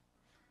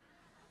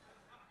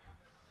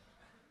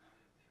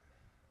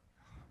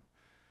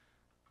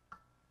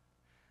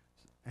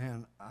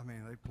 And, I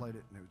mean, they played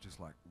it, and it was just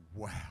like,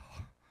 wow,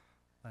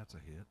 that's a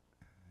hit,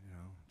 you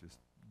know, just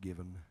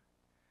given.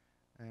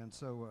 And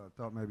so I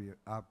thought maybe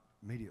I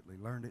immediately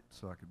learned it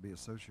so I could be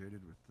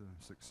associated with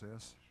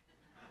success.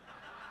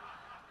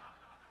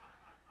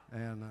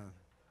 And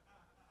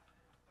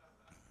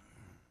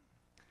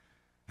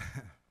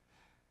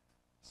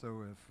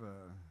so if,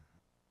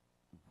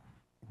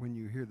 when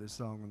you hear this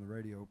song on the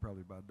radio,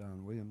 probably by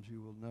Don Williams,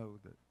 you will know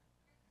that,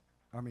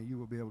 I mean, you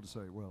will be able to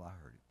say, well, I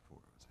heard it before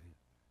it was a hit.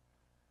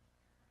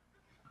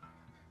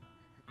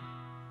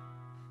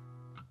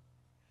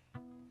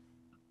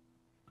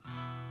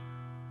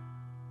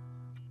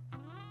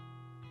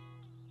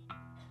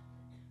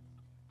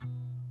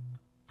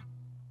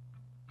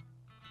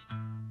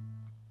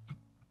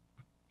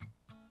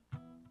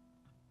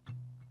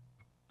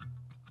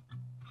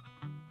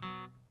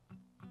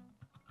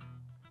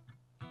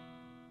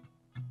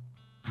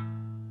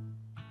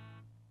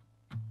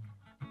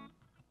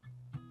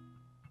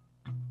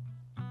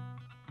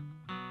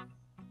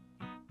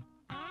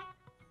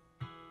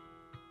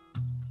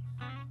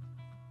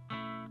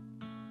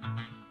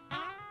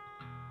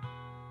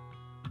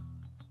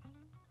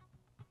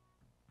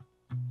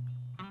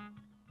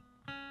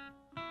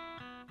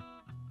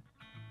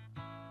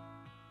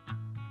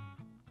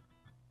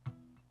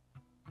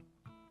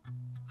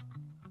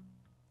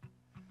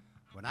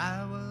 When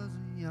I was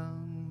a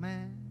young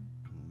man,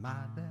 my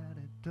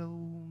daddy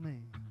told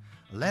me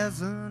a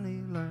lesson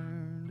he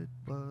learned, it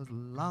was a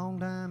long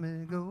time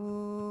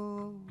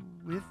ago.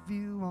 If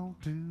you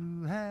want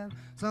to have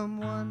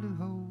someone to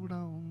hold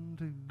on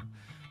to,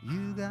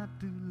 you got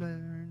to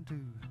learn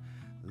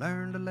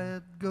to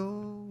let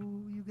go.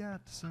 You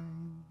got to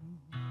sing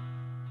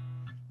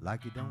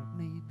like you don't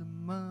need the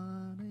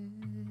money,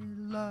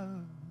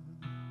 love,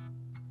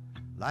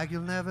 like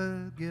you'll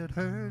never get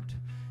hurt.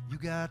 You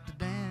got to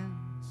dance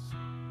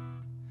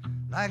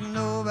like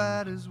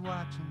nobody's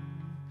watching.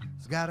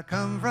 It's got to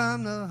come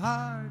from the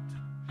heart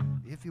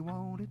if you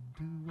want it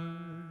to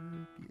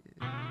work,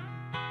 yeah.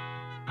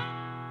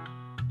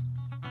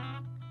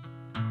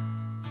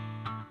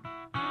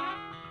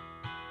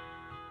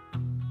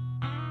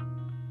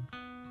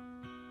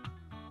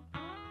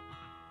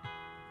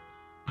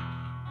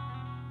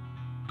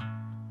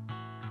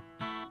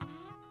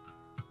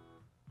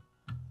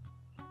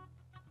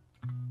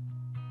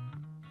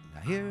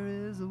 Now here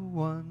is the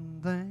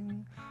one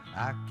thing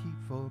I keep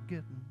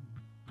forgetting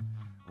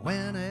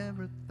when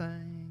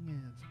everything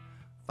is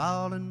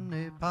falling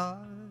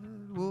apart.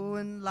 Oh,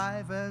 in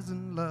life as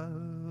in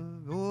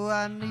love, oh,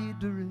 I need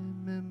to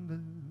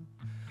remember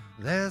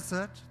there's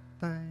such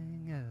a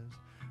thing as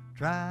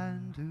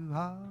trying too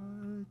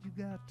hard. You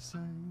got to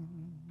sing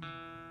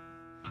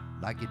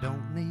like you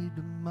don't need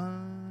the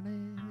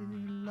money,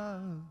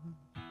 love,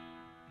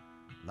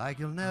 like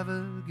you'll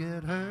never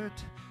get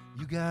hurt.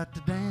 You got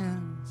to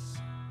dance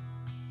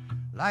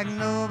like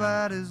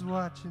nobody's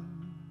watching.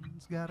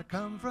 It's gotta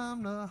come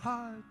from the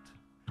heart.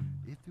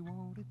 If you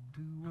want it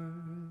to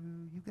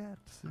work, you got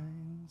to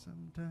sing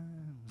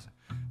sometimes,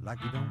 like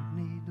you don't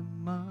need the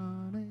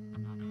money.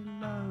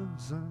 Love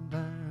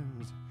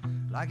sometimes,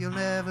 like you'll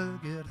never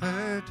get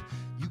hurt.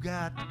 You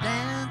got to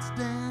dance,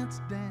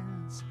 dance,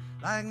 dance,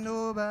 like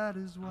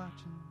nobody's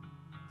watching.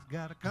 It's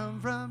gotta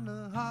come from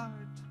the heart.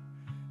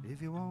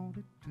 If you want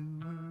it to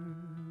work,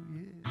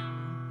 yeah.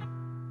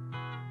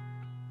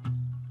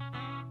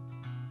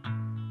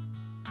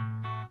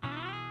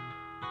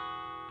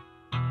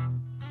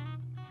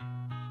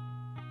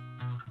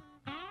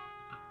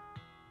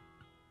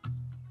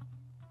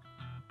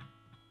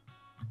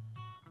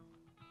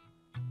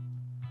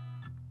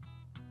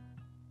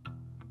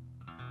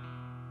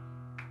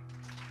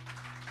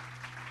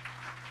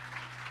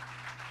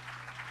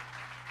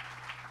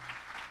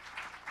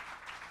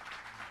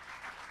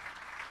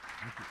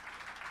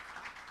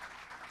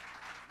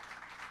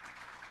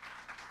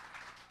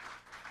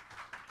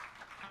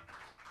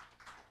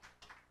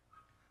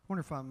 I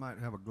wonder if I might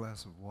have a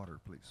glass of water,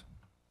 please.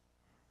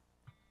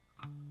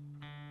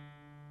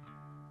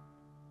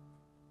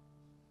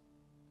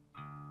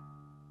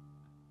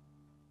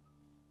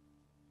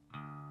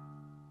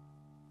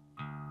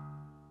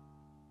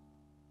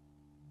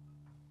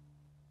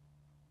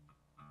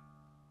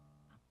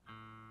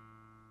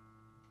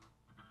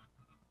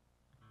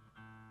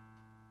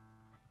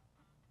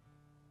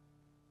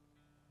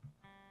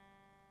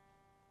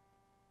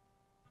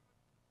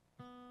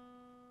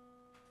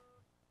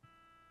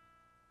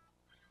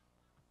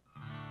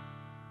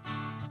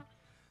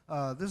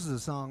 This is a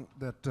song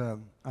that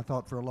I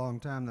thought for a long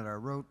time that I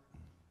wrote,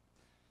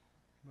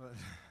 but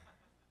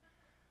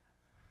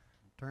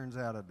turns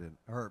out I didn't.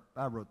 Or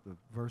I wrote the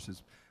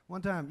verses.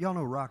 One time, y'all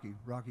know Rocky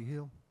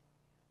Hill?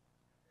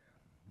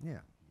 Yeah,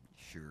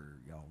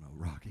 sure, y'all know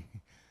Rocky.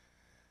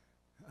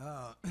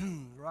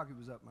 Rocky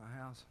was up at my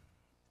house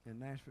in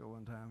Nashville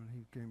one time,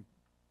 and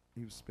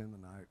he was spending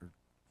the night, or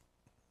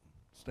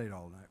stayed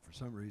all night for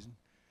some reason,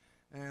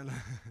 and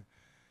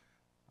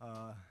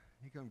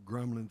he come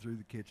grumbling through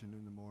the kitchen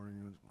in the morning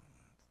and was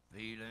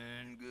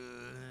feeling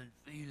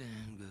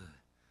good.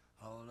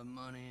 All the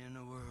money in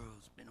the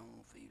world's been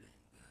on feeling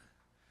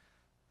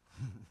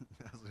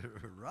good. I said,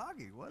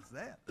 Rocky, what's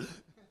that?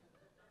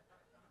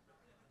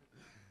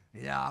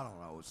 Yeah, I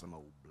don't know, it's some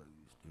old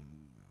blues tune.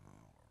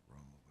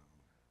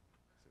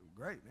 So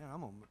great, man,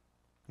 I'm gonna,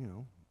 you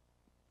know,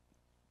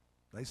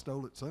 they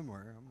stole it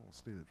somewhere. I'm gonna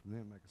steal it from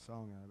them, make a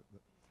song out of it.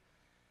 But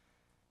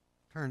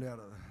turned out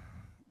a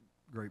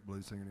great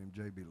blues singer named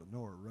J.B.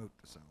 Lenore wrote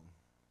the song.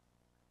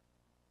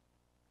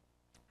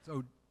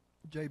 So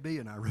J.B.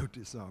 and I wrote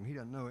this song. He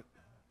doesn't know it.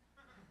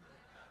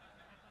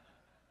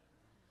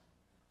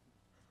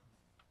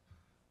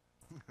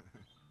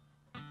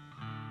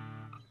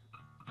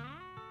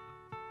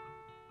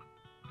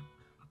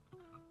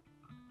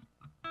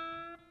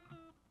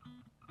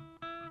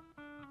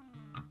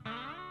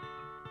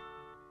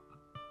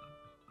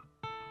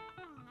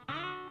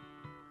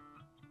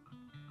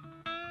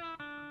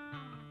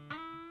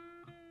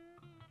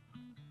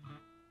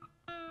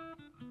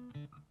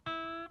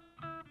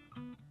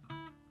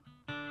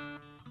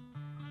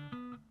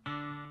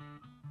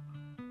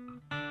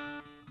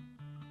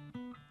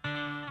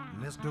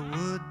 Mr.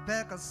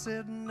 Woodpecker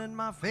sitting in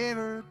my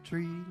favorite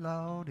tree,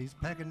 Lord, he's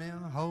pecking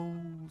them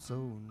holes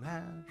so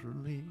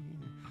naturally.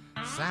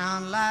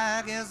 Sound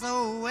like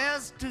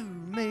SOS to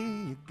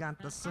me. You got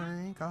to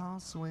sink or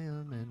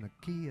swim in the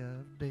key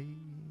of D.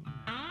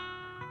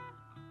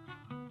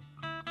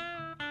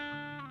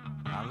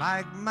 I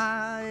like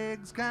my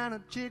eggs kind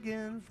of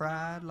chicken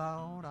fried,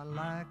 Lord. I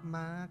like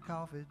my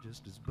coffee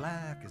just as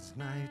black as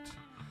night.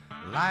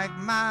 Like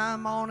my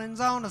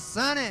mornings on the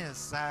sunny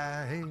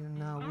side. Hey,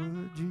 now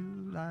would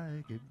you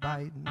like it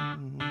biting?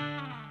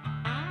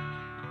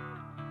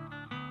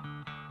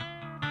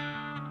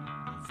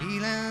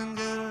 Feeling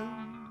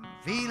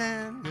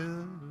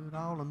good.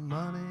 All the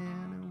money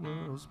in the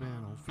world's spent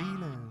on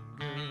feeling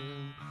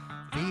good.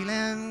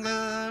 Feeling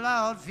good,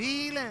 Lord,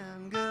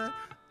 feeling good.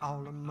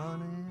 All the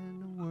money in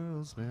the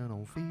world's spent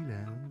on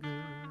feeling good.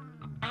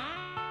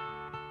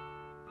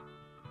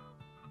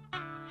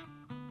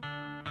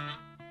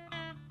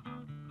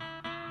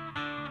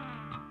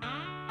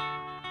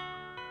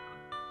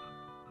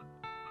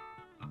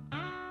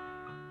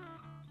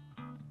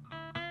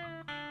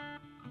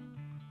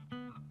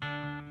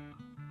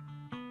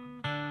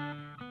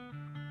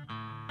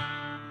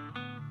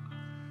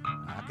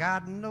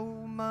 Got no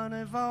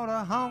money for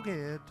the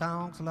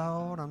honky-tonks,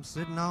 Lord. I'm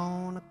sitting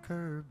on the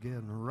curb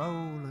getting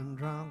rolling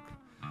drunk.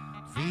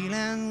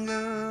 Feeling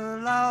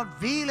good, Lord,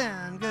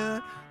 feeling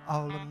good.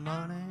 All the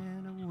money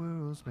in the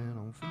world spent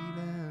on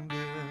feeling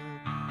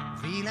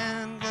good.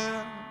 Feeling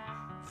good,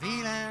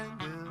 feeling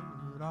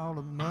good. All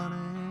the money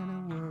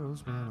in the world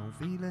spent on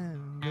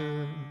feeling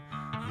good.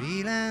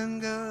 Feeling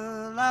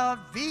good, Lord,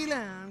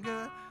 feeling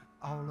good.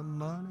 All the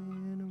money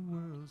in the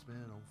world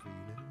spent on feeling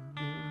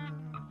good.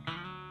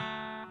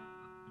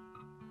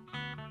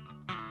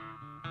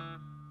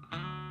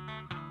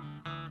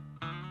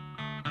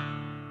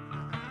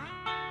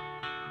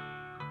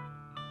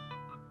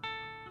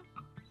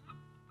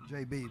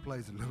 JB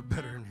plays a little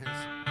better than this.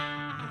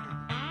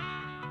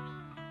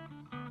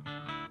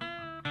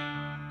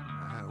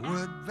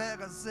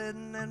 Woodpecker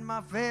sitting in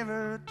my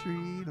favorite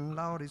tree, and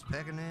Lord, he's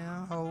pecking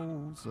in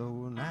holes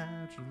so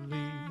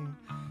naturally.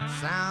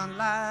 Sound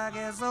like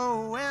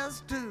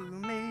SOS to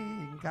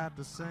me. Got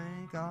to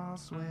sink or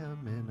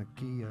swim in a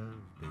key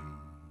of B.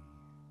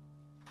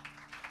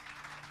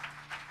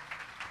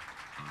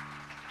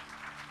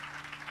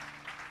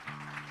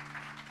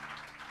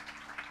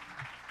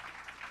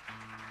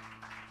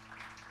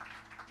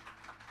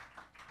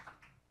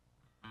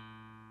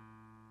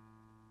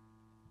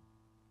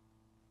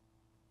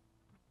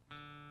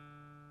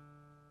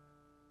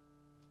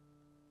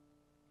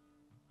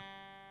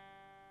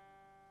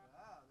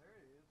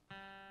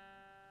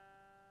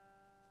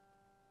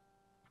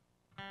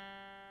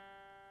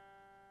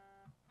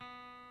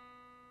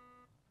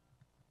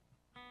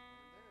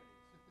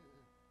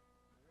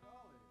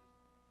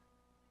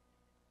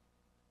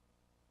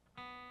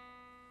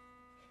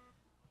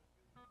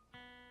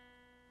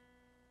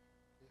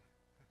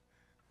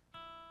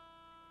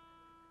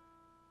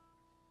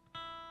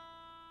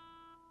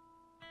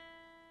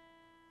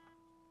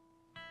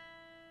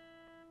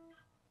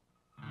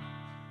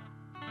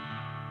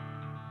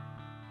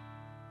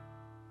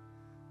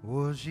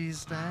 Was she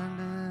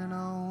standing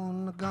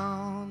on the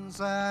gone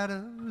side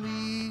of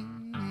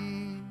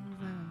leaving?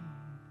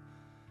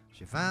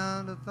 She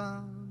found a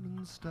thumb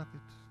and stuck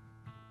it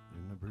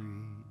in the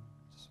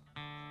breeze.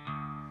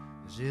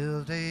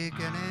 She'll take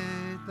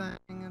anything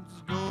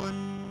that's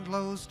going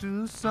close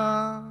to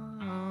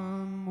somewhere.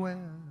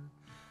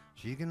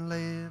 She can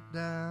lay it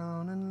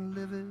down and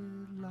live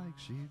it like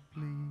she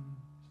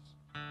please.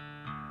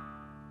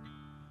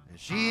 And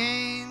she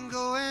ain't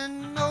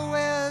going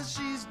nowhere,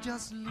 she's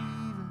just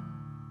leaving.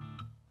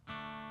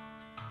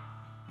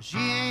 She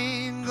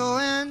ain't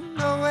going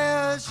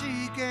nowhere,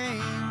 she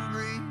can't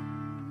breathe.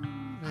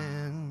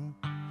 And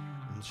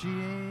she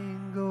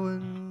ain't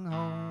going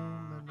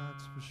home, and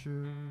that's for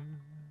sure.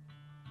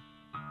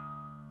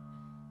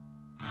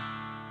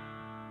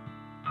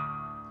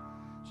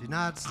 She's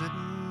not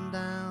sitting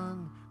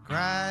down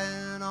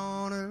crying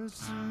on her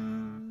suitcase.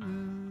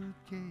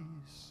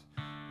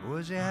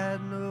 Oh, she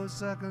had no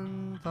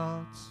second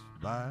thoughts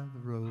by the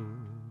road.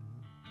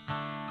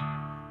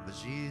 But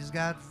she's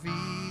got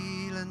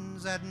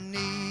feelings that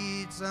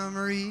need some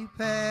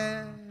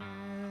repairing,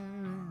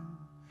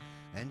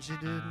 and she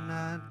did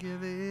not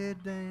give a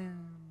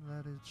damn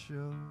that it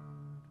showed.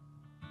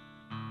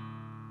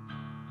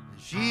 And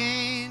she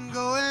ain't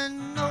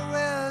going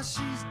nowhere,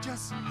 she's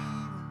just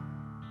leaving.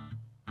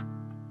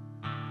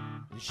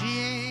 And she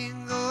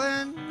ain't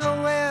going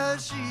nowhere,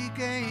 she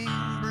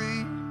can't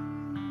breathe.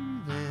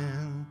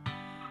 And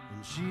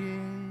she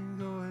ain't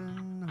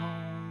going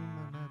home,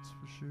 and that's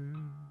for sure.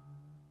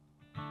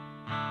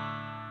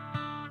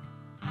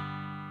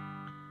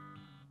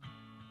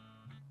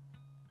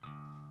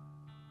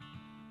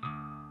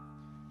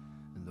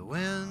 And the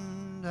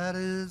wind had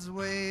its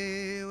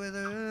way with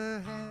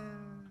her hair,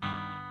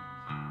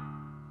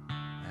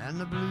 and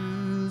the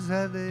blues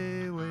had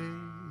their way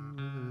with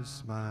her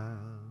smile.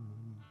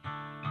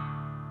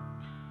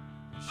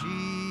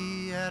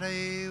 She had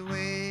a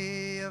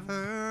way of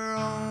her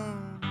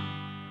own,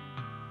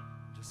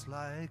 just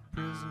like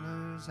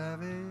prisoners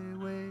have a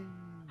way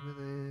with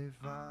a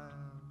file.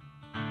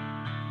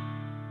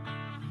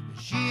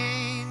 She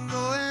ain't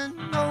going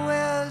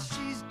nowhere,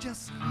 she's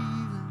just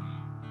leaving.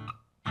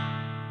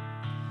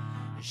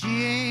 She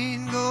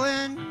ain't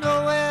going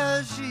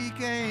nowhere, she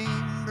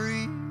can't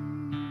breathe.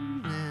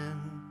 And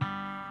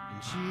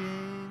she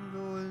ain't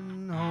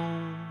going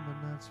home,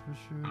 and that's for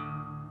sure.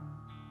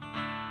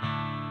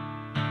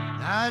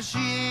 Now she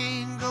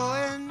ain't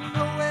going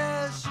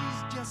nowhere,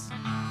 she's just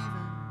leaving.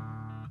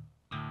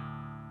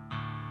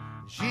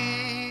 She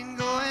ain't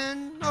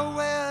going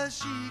nowhere,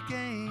 she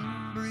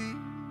can't breathe.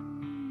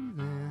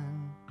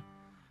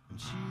 And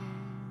she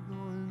ain't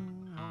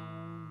going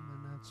home,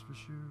 and that's for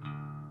sure.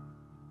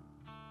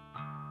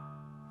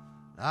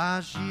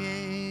 Now she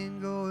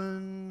ain't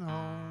going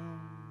home,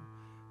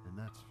 and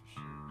that's for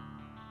sure.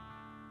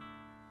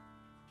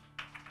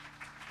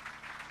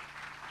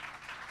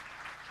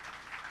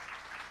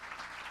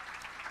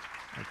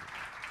 Thank you.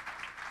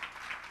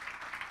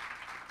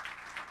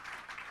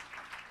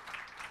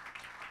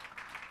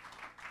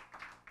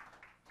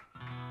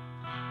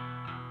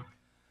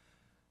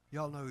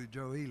 Y'all know who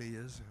Joe Ely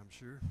is, I'm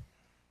sure.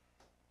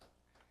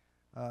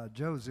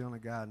 Joe's the only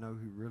guy I know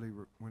who really,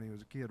 when he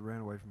was a kid,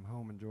 ran away from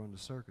home and joined the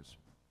circus.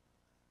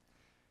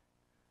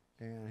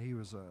 And he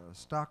was a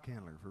stock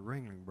handler for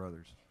Ringling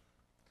Brothers.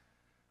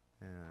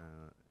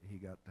 He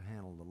got to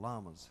handle the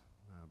llamas,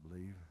 I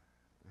believe.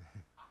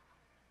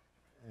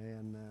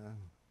 And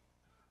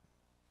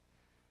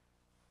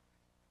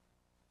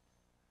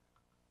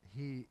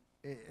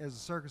as the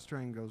circus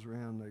train goes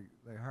around,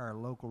 they hire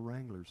local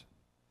wranglers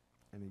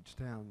in each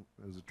town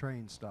as the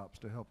train stops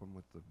to help them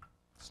with the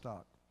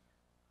stock.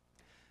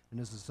 And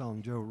this is a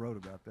song Joe wrote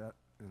about that,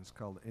 and it's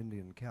called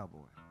Indian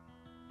Cowboy.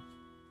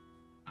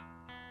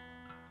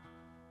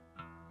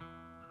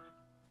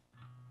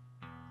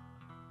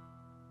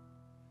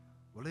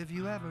 Well, if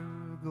you ever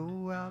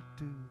go out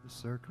to the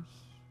circus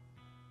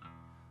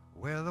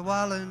where the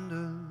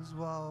Wallanders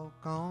walk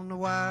on the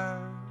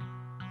wire,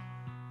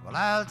 well,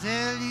 I'll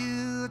tell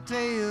you a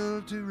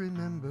tale to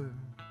remember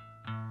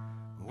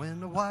when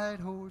the white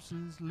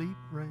horse's leap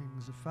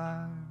rings of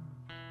fire.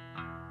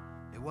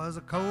 It was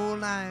a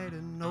cold night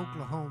in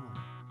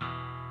Oklahoma,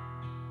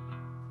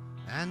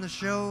 and the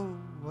show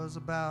was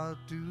about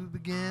to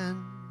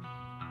begin,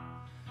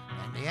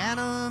 and the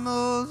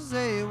animals,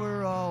 they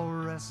were all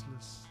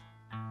restless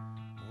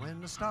when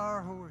the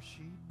star horse,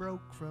 she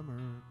broke from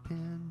her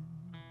pen.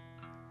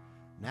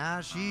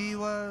 Now she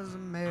was a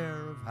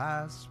mare of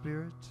high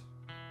spirit,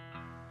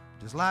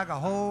 just like a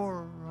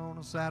whore on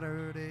a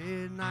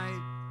Saturday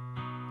night.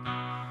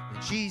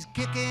 And she's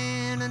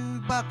kicking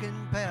and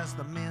bucking past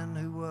the men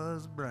who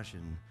was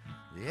brushing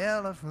the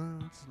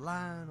elephants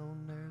lying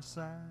on their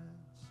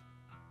sides.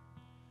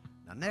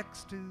 Now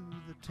next to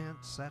the tent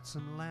sat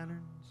some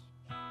lanterns,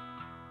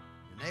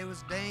 and they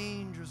was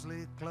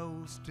dangerously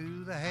close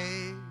to the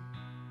hay.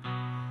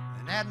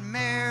 And that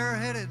mare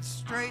headed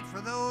straight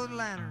for those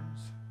lanterns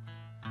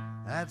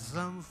that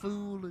some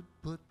fool had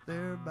put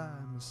there by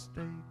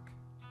mistake.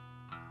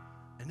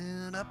 And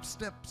then up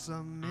stepped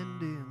some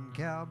Indian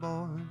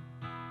cowboy,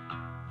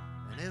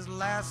 and his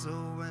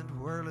lasso went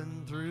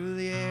whirling through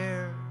the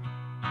air.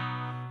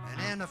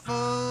 And in the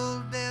full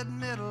dead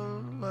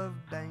middle of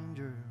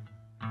danger,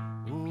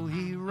 oh,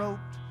 he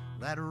roped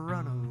that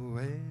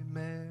runaway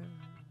mare.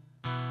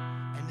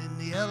 And then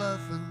the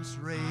elephants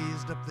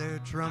raised up their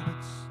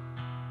trumpets,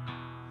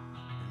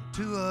 and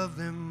two of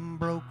them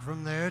broke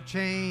from their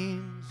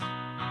chains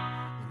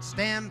and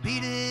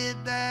stampeded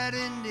that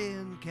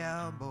Indian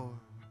cowboy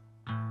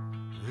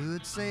who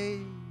had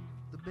saved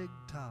the big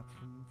top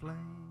from flames.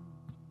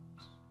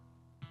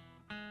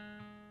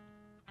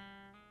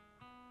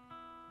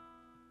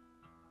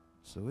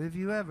 So if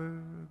you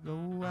ever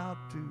go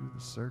out to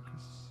the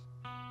circus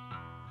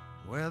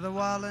where the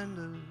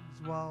Wallanders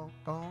walk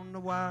on the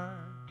wire,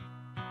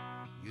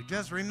 you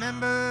just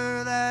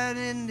remember that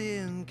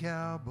Indian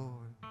cowboy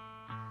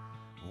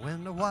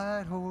when the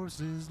white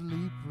horse's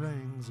leap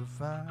rings of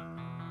fire.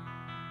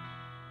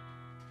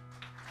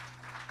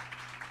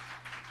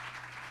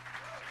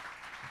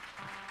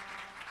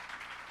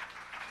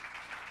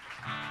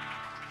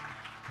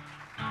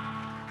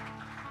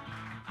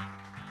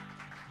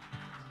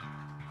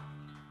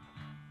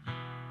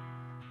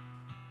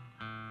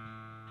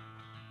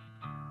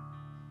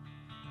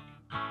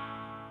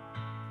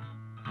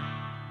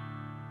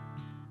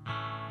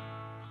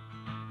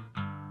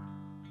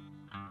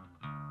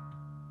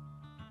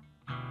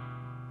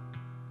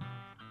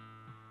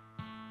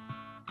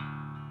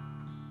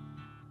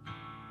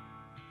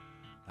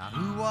 Now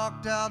who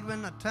walked out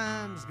when the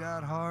times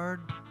got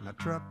hard and the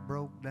truck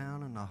broke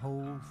down in the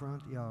whole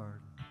front yard?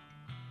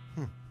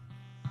 It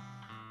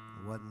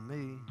wasn't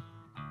me,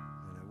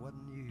 and it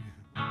wasn't you.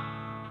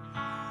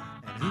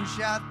 And who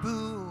shot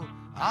pool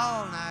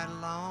all night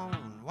long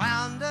and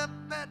wound up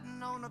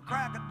betting on the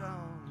crack of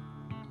dawn?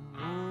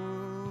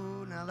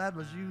 Oh, now that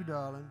was you,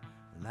 darling,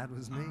 and that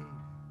was me.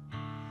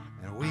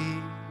 And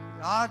we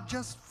are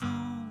just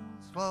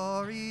fools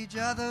for each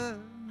other,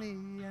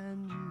 me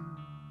and you.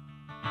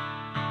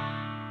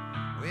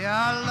 We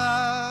are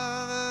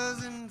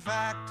lovers, in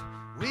fact,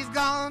 we've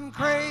gone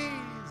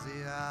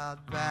crazy out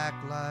back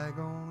like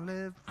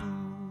only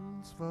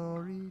fools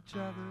for each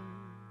other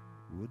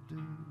would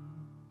do.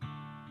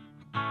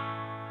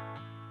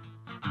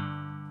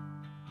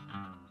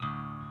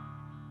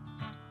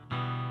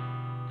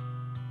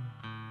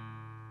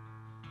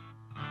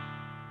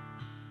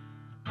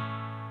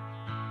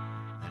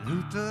 And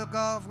who took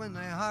off when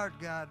their heart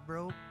got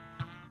broke,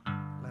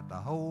 let the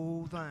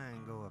whole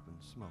thing go up in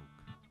smoke?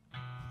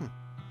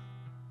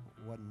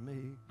 It wasn't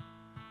me,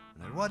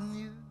 and it wasn't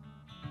you.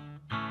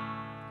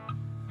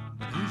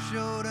 But who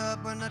showed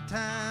up when the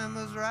time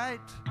was right,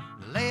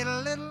 laid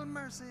a little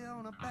mercy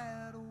on a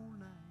bad old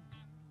night?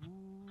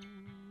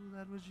 Oh,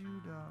 that was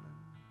you, darling,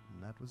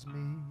 and that was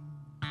me.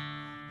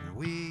 And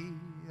we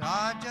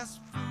are just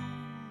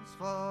fools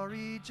for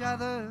each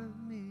other,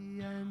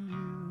 me and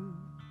you.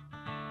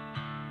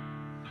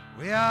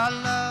 We are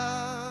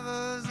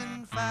lovers,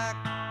 in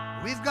fact,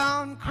 we've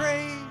gone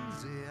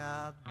crazy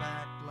out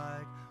back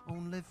like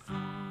only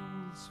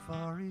fools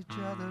for each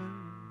other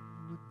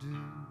would do.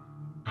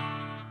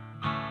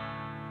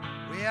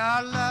 We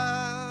are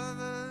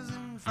lovers,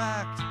 in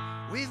fact,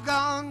 we've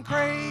gone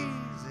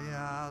crazy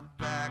out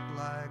back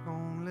like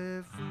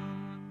only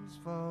fools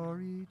for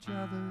each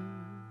other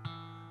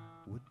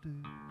would do.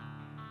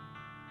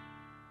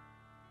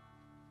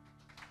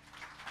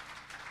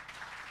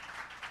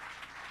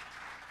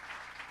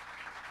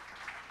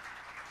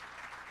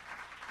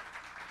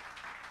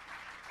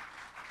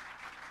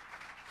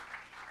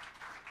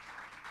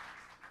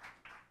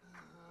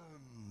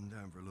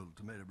 Time for a little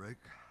tomato break.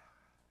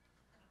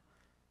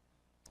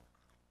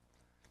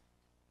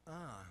 I'd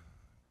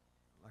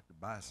like to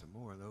buy some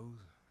more of those.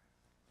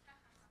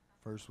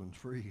 First one's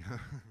free.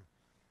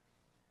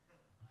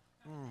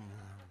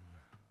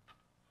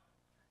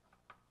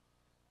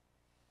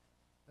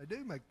 They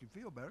do make you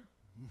feel better.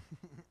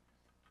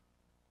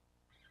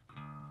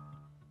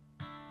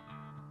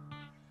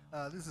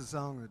 This is a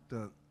song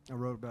that I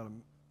wrote about a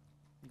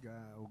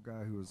old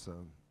guy who was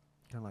kind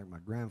of like my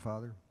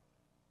grandfather.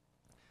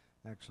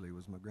 Actually, he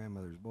was my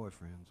grandmother's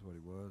boyfriend, is what he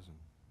was. And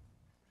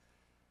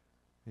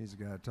he's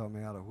the guy that taught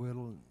me how to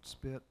whittle and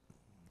spit, and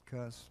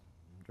cuss,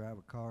 and drive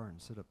a car,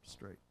 and sit up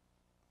straight.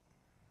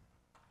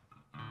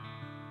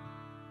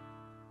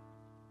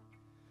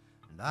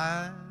 And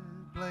I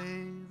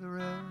play the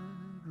Red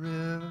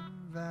River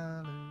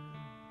Valley,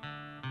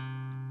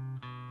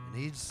 and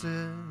he'd sit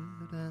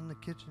in the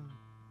kitchen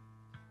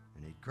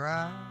and he'd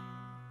cry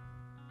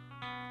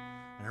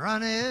and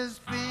run his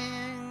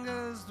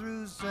fingers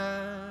through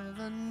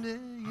 70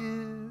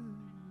 years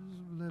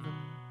of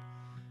living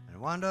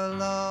and wonder,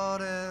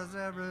 Lord, is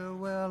every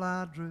well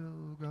I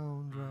drill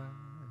gone dry?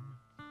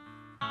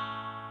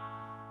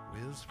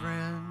 With his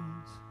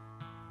friends,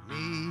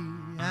 me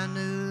and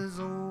his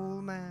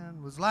old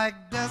man was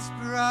like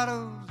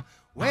desperados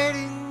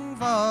waiting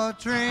for a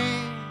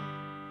train,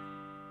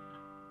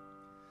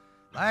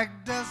 like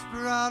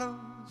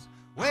desperados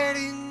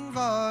waiting for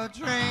a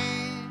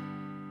train.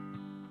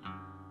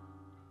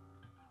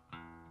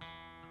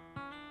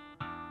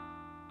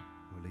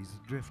 Well, he's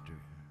a drifter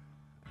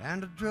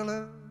and a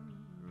driller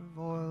of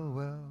oil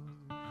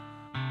wells,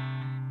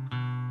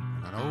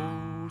 and an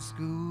old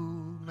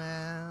school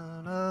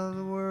man of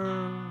the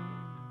world.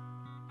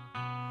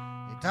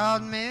 He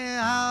taught me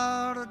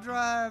how to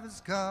drive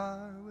his car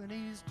when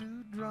he's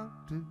too drunk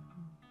to.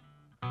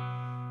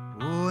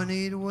 Oh, and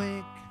he'd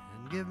wink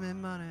and give me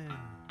money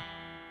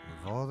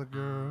for the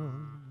girls.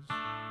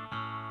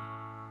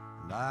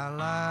 And our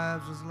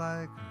lives was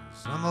like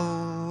some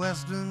old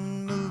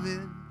western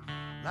movie,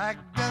 like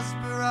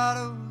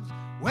desperados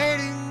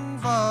waiting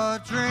for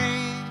a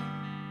train,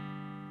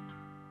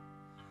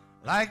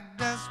 like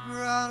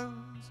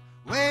desperados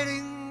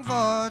waiting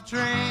for a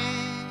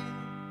train.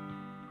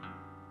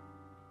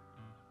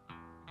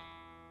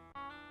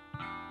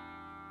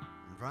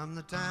 And from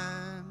the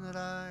time that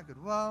I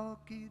could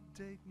walk, he'd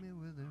take me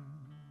with him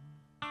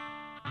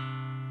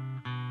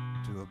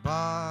to a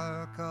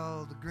bar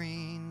called the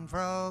Green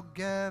Frog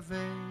Cafe.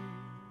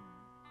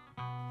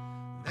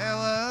 There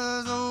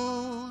was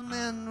old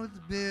men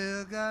with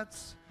beer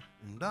guts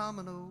and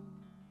dominoes.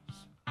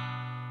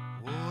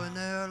 Oh, and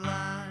they're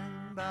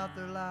lying about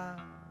their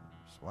lives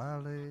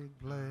while they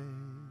play.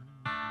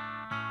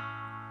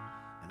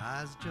 And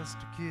I was just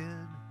a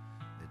kid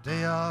that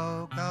they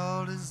all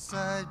called his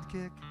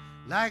sidekick,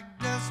 like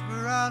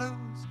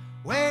desperados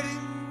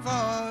waiting for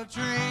a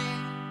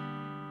train,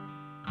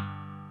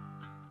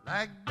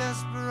 like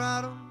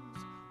desperados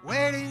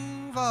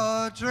waiting for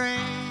a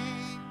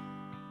train.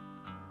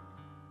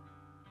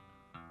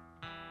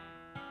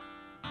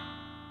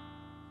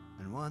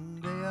 And one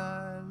day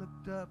I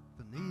looked up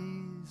and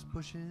he's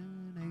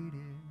pushing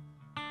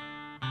 80.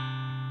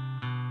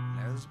 And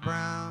there's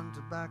brown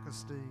tobacco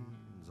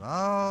stains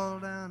all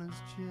down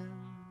his chin.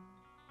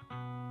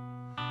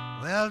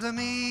 Well, to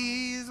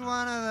me he's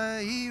one of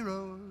the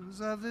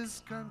heroes of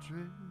this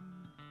country.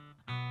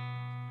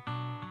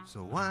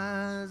 So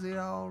why is he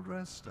all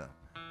dressed up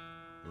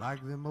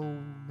like them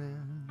old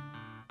men?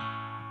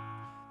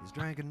 He's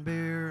drinking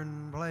beer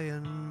and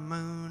playing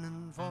Moon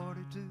and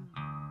 42,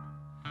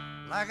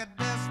 like a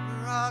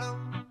desperado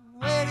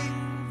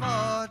waiting for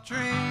a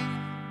train,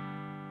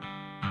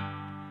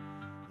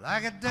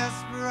 like a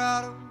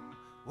desperado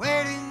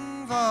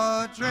waiting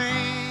for a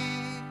train.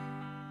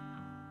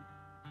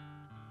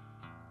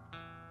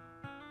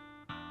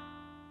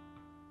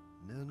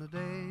 And then the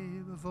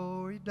day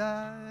before he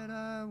died,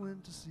 I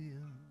went to see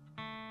him.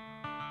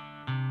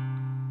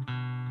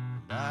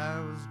 And I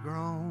was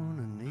grown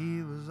and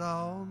he was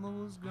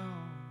almost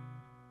gone.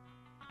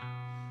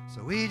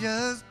 So we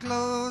just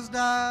closed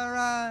our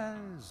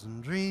eyes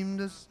and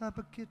dreamed us up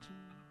a kitchen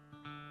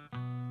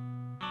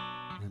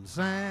and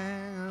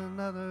sang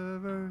another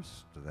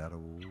verse to that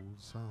old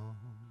song.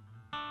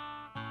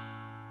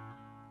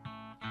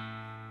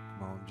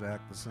 Come on,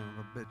 Jack, the son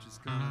of a bitch is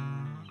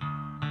coming,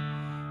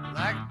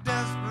 like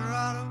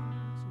desperados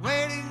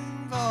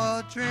waiting for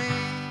a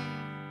train,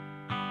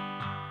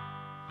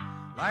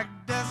 like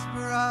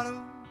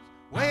desperados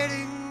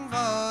waiting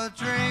for a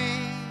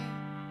train,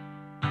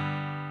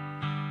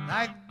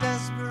 like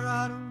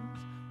desperados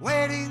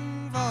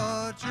waiting for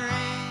a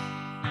train,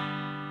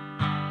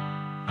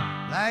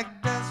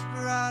 like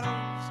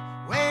desperados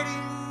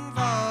waiting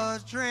for a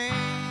train.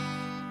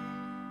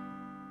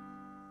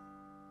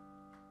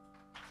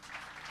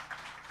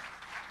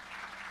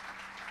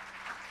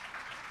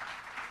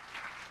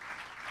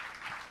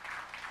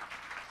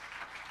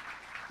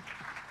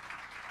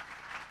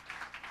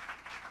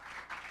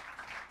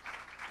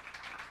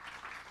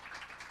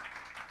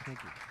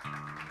 Thank you.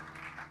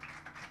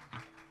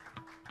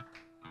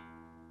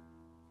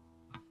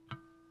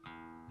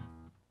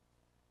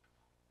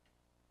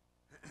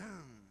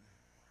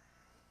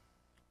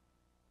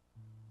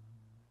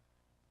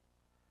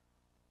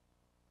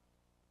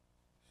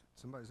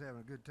 Somebody's having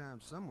a good time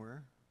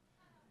somewhere.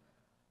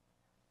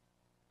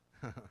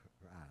 I know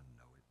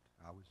it.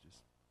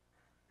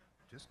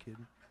 Just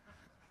kidding.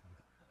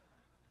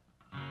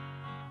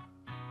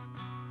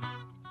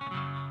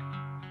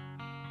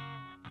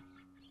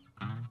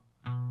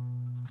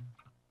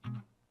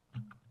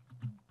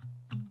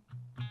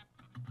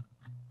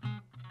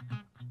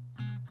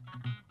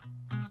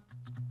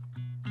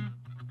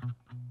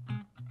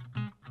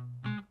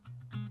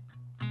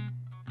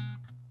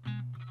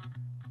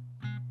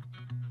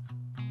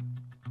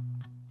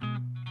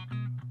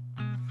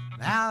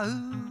 Now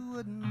who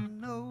wouldn't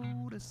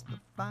notice the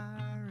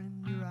fire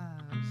in your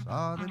eyes,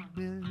 or the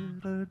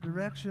bitter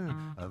direction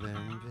of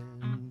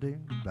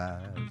impending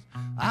goodbyes?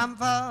 I'm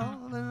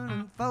falling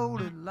and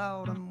folded,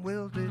 Lord, I'm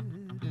wilted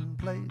in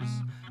place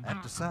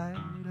at the sight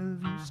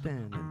of you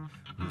standing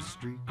with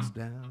streaks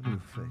down your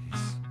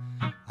face.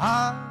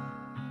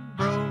 Heart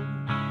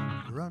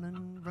broke,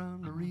 running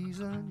from the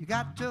reason you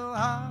got your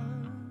heart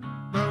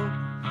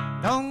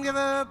broke. Don't give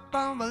up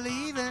on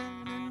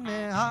believing in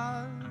me,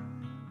 heart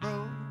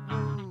broke.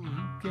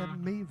 Kept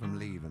me from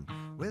leaving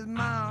with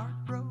my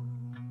heart broke.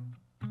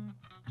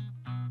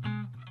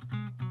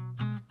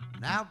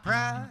 Now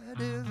pride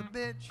is a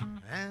bitch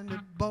and it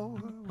bore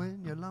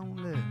when you're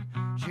lonely.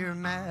 Sheer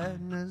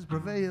madness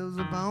prevails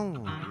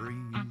upon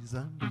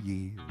reason to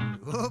yield.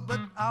 Oh,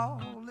 but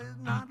all is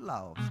not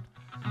lost.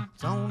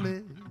 It's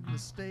only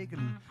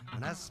mistaken,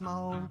 and that's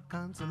small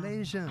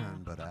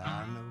consolation. But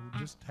I know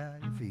just how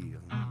you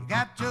feel. You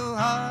got your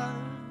heart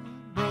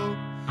broke,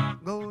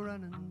 go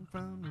running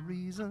from the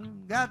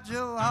reason. Got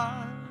your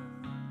heart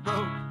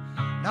broke,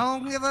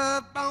 don't give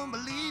up on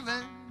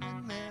believing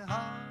in me.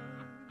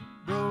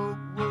 Heart broke,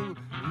 whoa,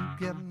 you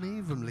kept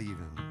me from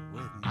leaving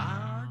with my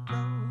heart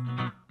broke.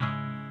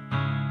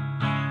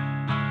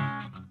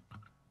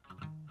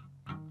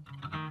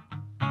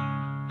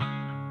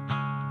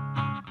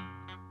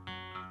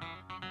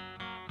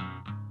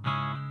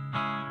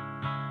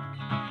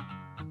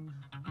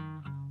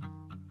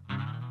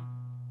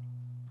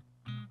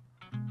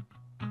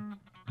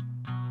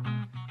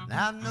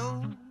 Now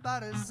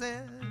nobody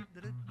said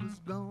that it was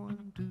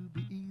going to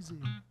be easy.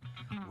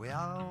 We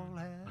all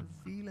have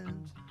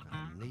feelings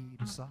and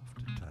need a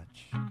softer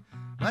touch.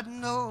 But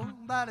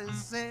nobody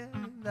said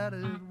that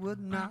it would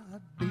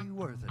not be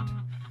worth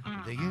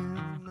it. The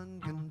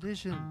human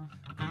condition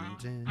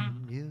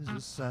continues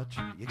as such.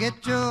 You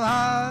get your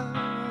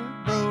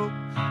heart broke,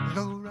 you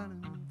go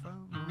running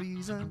from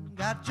reason.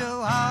 Got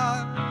your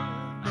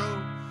heart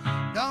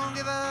broke, don't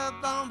give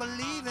up on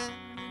believing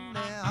in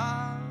their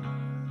heart.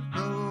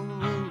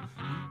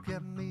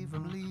 Kept me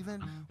from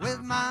leaving with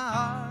my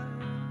heart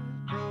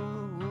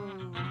broke.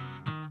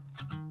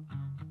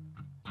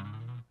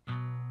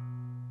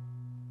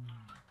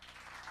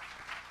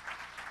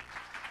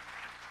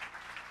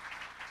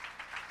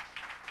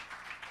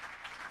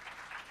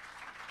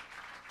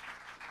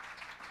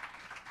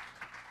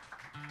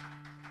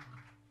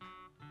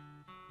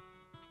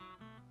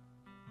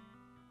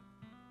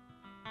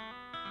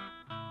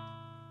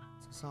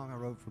 It's a song I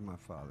wrote for my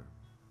father.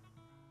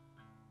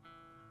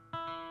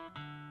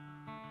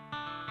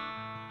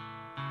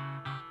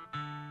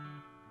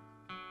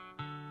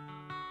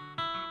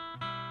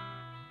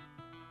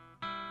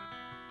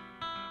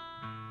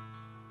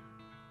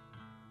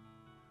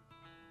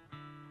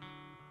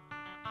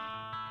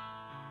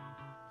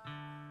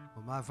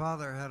 My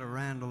father had a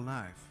Randall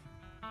knife,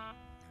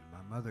 and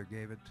my mother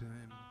gave it to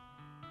him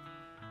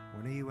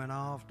when he went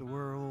off to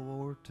World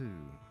War II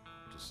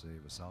to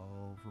save us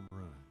all from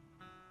ruin.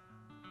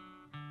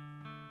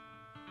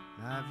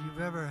 Now, if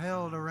you've ever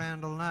held a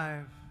Randall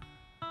knife,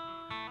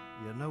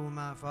 you know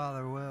my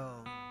father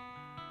well,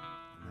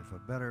 and if a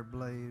better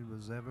blade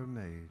was ever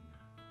made,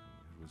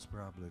 it was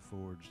probably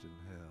forged in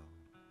hell.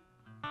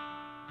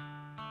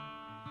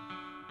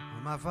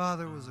 Well, my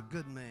father was a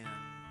good man.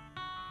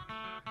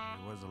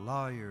 He was a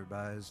lawyer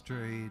by his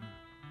trade,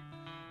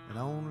 and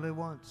only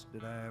once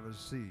did I ever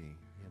see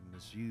him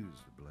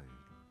misuse the blade.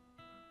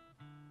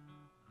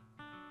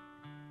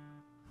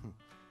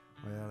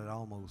 Well, it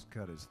almost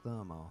cut his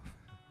thumb off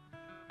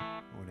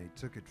when he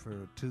took it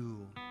for a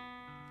tool.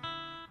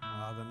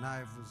 The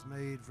knife was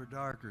made for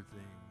darker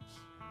things,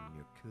 and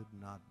you could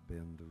not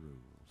bend the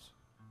rules.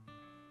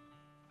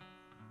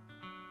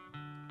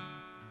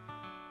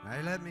 Now,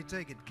 he let me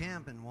take it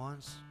camping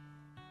once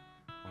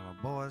on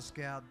a Boy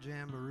Scout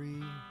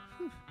jamboree,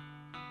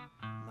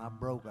 and I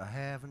broke a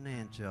half an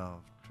inch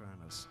off trying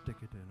to stick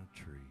it in a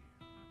tree.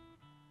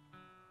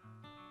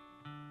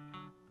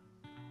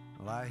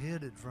 Well, I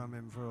hid it from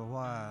him for a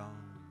while,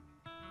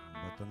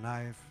 but the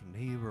knife and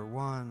he were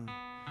one,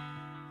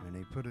 and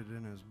he put it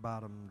in his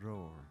bottom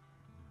drawer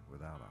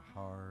without a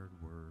hard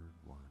word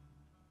won.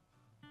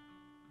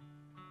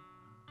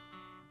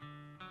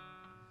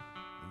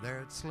 And there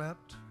it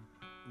slept,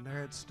 and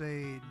there it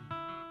stayed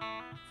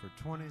for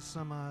 20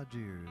 some odd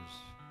years,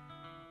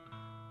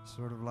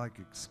 sort of like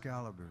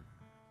Excalibur,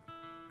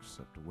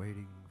 except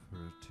waiting for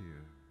a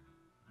tear.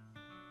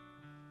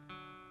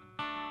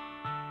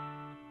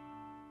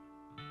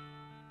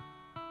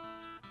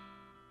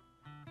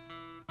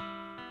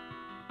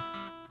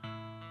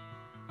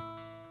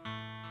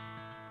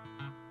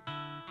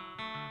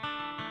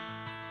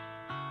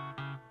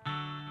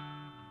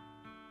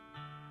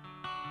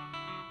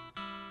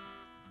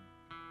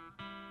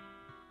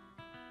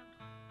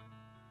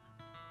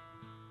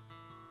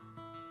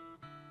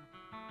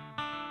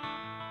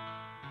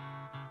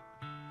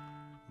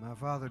 My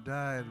father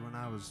died when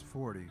I was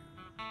 40, and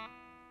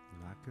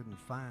I couldn't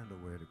find a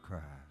way to cry.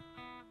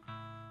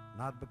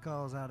 Not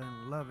because I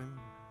didn't love him,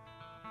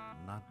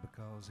 not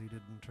because he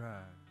didn't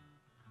try.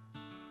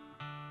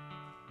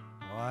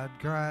 Oh, I'd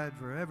cried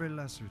for every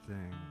lesser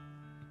thing,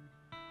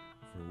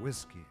 for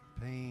whiskey,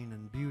 pain,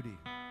 and beauty,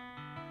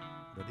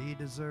 but he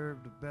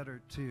deserved a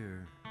better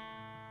tear,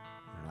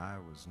 and I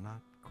was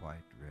not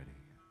quite ready.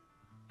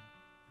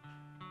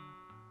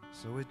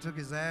 So we took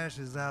his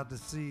ashes out to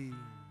sea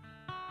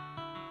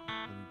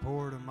and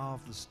poured him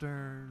off the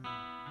stern,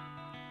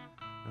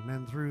 and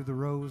then threw the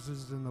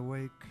roses in the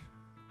wake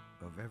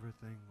of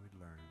everything we'd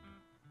learned.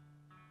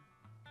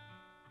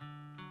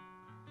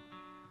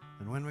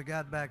 And when we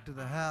got back to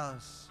the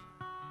house,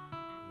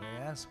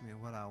 they asked me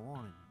what I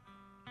wanted.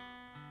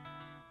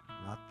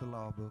 Not the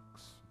law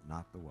books,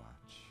 not the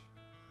watch.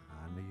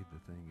 I need the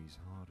thing he's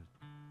haunted.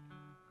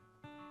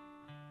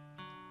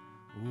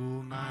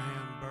 Ooh, my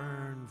hand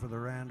burned for the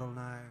Randall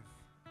knife,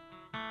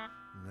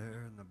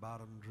 there in the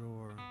bottom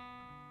drawer,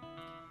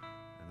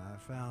 and I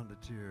found a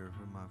tear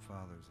for my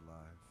father's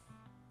life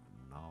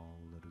and all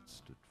that it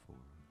stood for.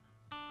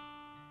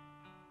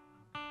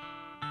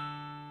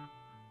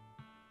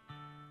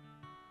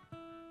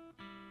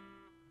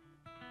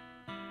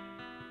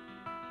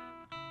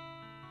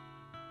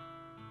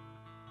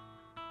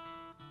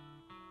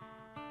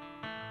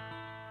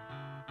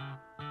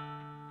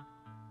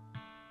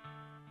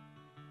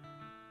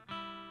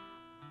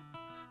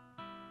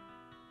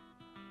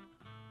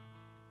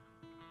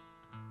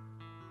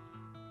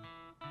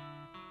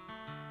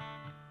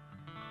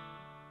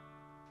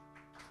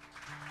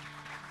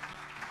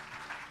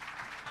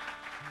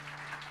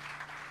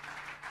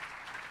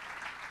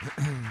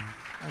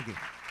 Thank you.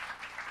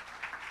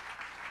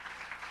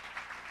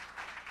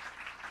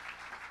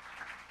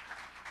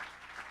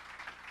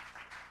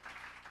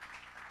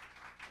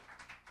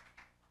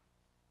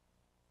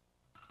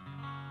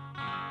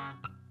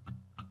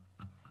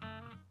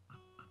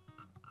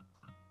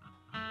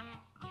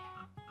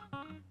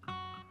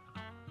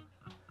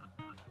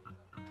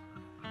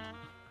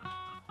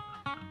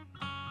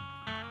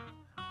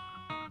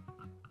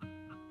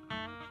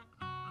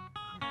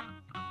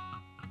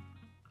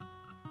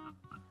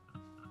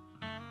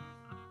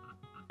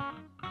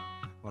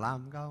 Well,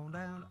 I'm going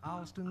down to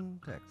Austin,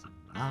 Texas.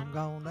 I'm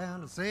going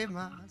down to save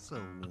my soul.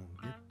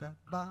 Get that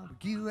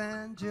barbecue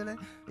and chili,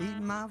 eat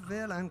my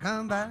fill and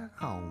come back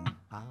home.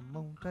 I'm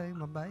gonna take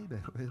my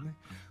baby with me.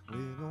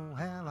 We're gonna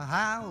have a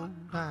high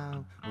old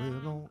time.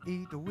 We're gonna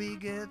eat till we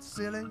get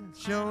silly.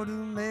 Sure to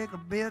make a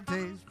beer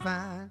taste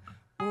fine.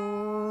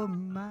 Oh,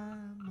 my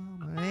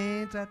mama,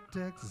 ain't that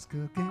Texas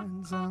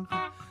cooking something?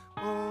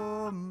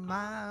 Oh,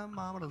 my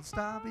mama, it'll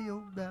stop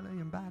your belly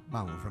and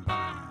backbone from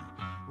pie.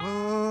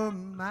 Oh,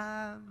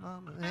 my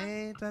mama,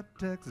 ain't that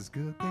Texas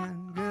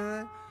cooking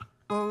good?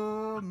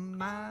 Oh,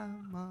 my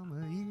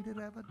mama, eat it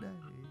every day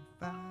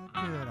if I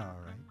could, all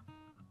right.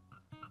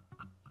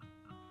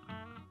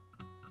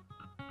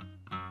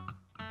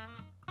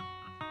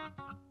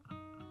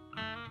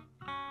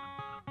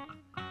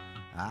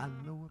 I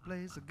know a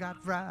place that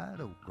got fried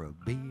okra,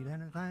 beat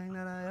anything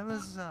that I ever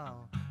saw.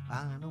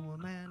 I know a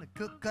man that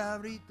cook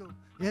cabrito,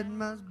 it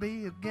must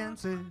be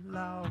against the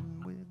law.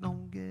 And we're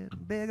gonna get a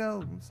big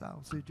old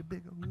sausage, a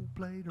big old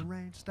plate of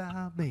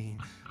ranch-style bean.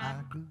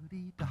 I could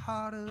eat the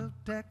heart of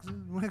Texas,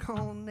 we're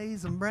gonna need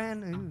some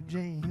brand new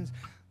jeans.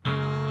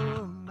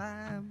 Oh,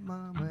 my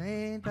mama,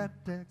 ain't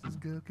that Texas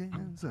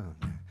cooking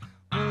something?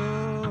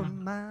 Oh,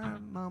 my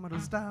mama,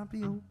 to stop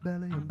your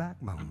belly and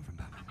backbone from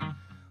bubbling.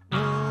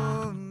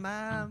 Oh,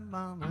 my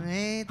mama,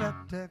 ain't that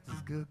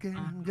Texas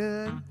cooking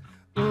good?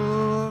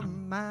 Oh,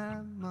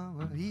 my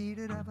mama, eat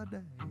it every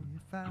day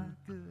if I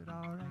could,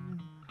 all right.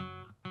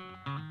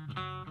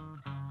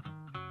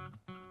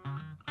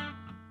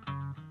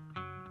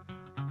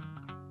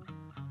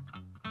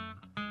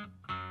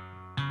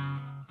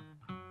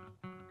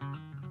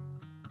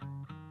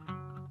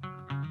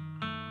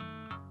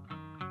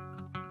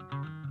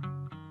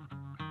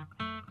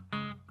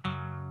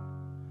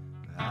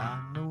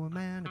 I know a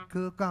man that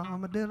cook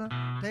armadillo,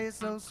 tastes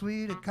so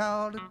sweet it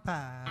called it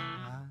pie.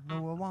 I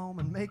know a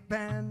woman make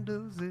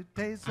pandas, it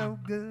tastes so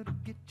good to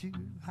get you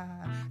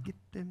high. Get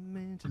them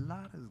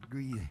enchiladas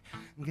greasy,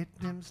 get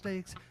them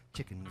steaks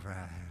chicken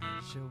fried.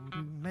 Sure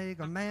to make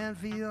a man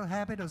feel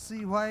happy to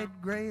see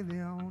white gravy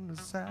on the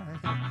side.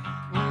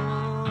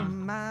 Oh,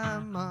 my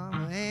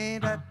mama,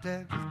 ain't that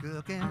Texas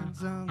cooking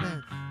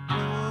something?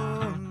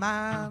 Oh,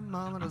 my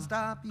mama, to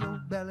stop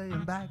your belly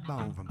and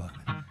backbone from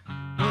bubbling.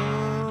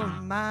 Oh,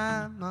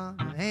 my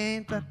mama,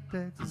 ain't that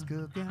Texas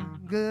cooking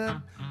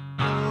good?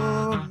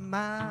 Oh,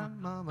 my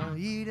mama,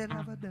 eat it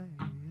every day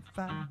if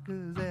I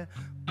could say,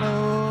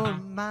 oh,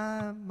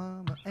 my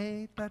mama,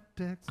 ain't that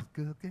Texas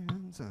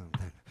cooking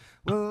something?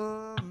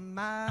 Oh,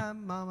 my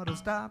mama, to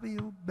stop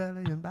your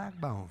belly and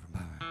backbone from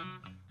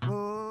burning.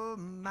 Oh,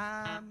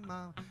 my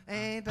mama,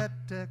 ain't that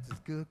Texas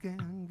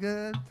cooking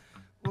good?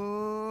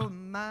 Oh,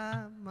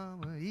 my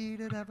mama,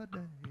 eat it every day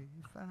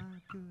if I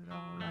could,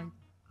 all right.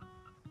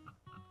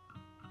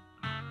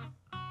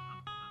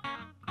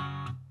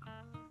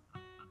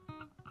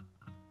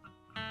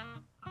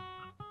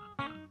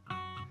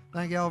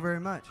 Thank you all very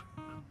much.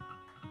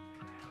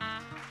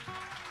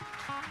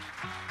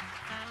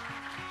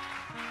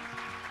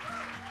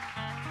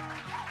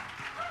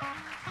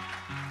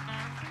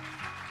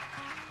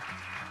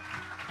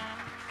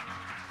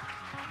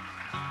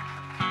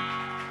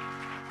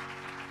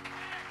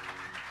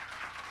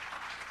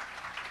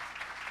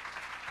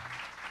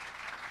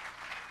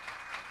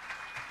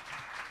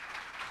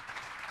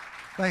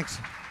 Thanks.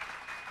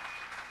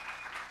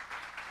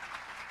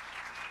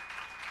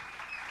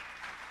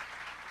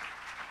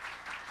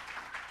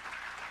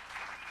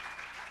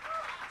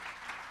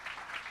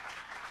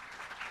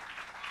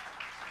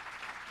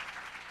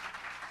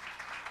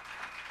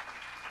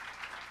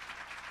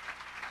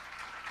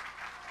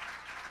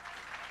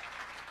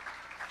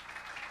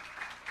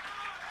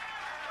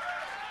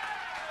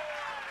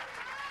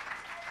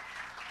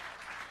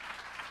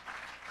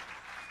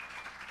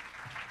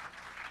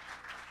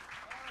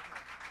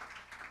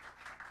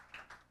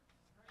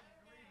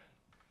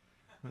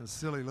 A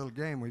silly little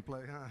game we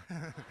play, huh?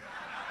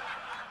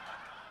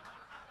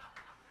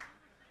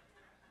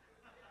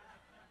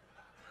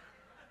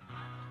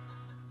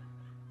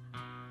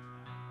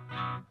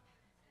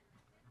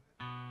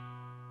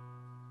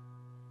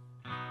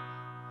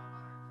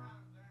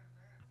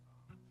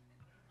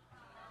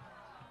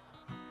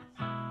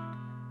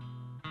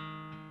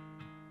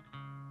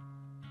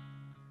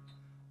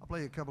 I'll play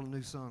you a couple of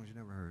new songs you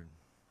never heard.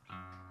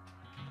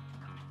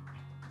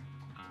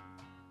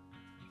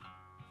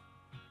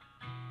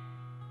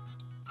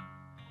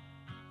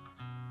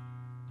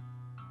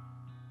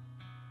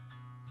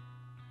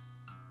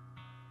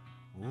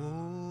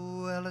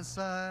 Oh, Ellis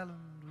Island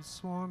was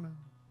swarming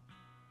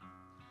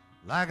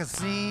like a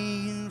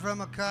scene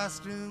from a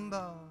costume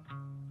ball,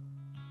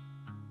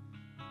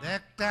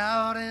 decked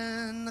out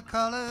in the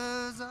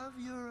colors of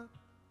Europe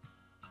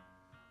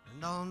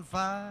and on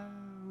fire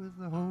with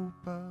the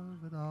hope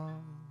of it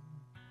all.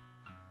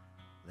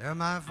 There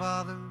my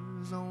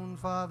father's own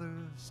father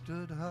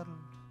stood huddled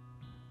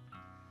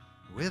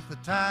with the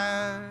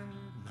tired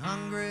and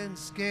hungry and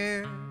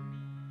scared,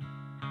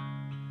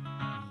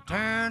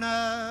 turn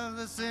of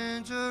the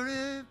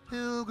century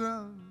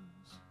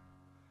pilgrims,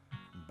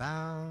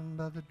 bound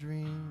by the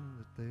dream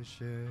that they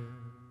shared.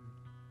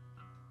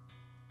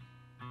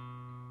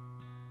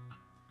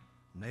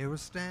 And they were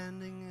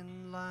standing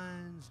in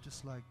lines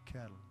just like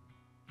cattle,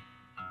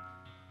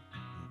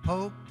 and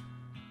poked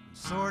and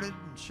sorted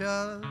and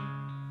shoved.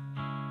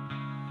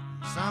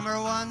 Some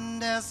are one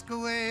desk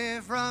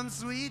away from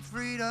sweet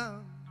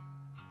freedom,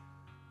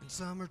 and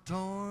some are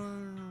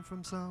torn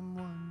from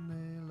someone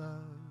they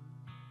love.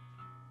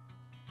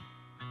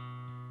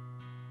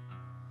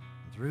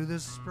 Through the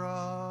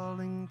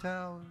sprawling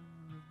tower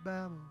of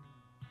Babel,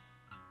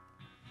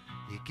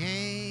 he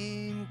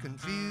came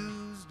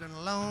confused and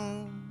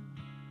alone,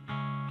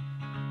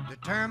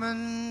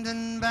 determined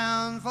and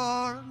bound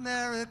for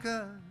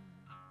America,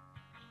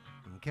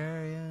 and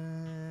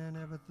carrying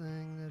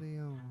everything that he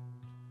owned.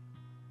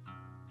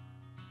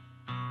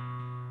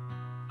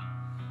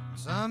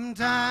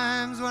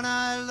 Sometimes when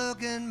I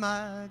look in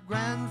my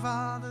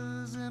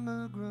grandfather's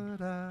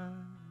immigrant eyes,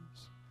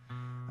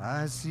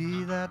 I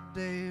see that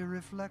day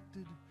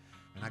reflected,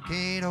 and I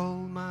can't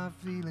hold my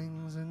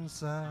feelings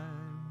inside.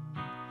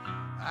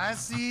 I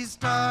see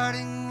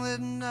starting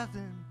with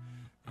nothing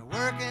and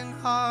working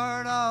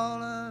hard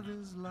all of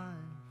his life,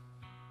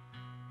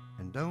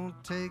 and don't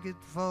take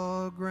it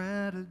for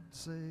granted,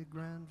 say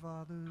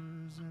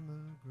grandfather's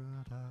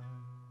immigrant eyes.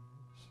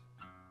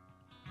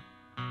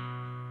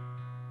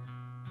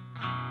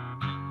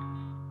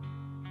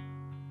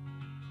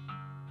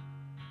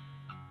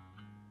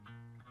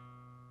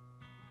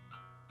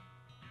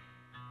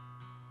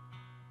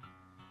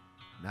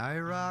 Now he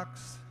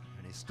rocks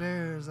and he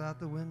stares out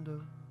the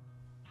window,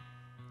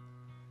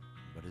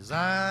 but his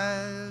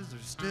eyes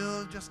are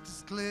still just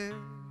as clear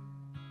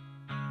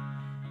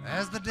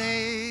as the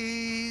day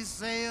he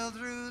sailed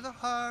through the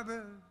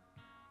harbor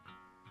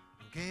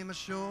and came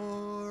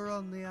ashore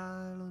on the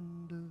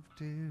island of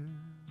tears.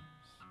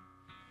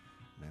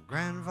 Now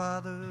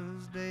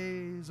grandfather's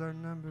days are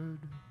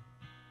numbered,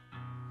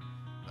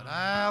 but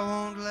I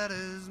won't let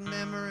his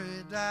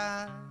memory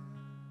die,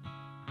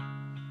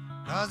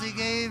 'cause he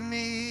gave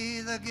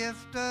me the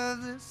gift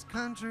of this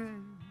country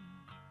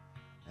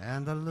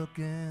and the look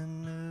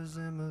in his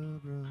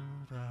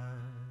immigrant eye.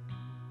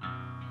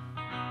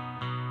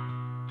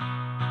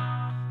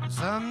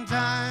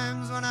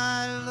 Sometimes when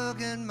I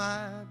look in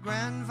my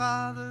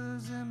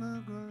grandfather's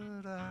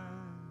immigrant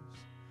eyes,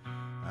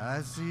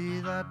 I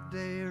see that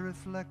day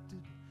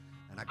reflected,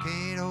 and I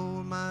can't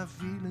hold my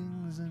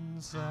feelings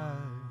inside.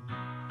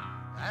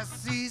 I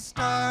see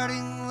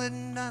starting with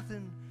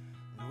nothing,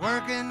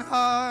 working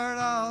hard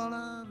all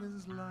of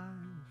his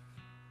life,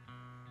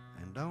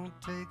 and don't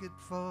take it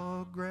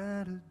for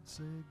granted,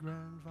 say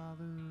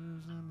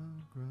grandfather's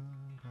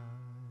immigrant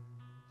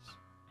eyes.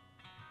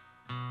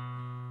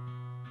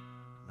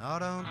 No,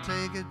 don't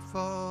take it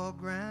for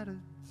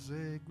granted,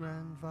 say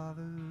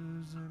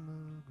grandfather's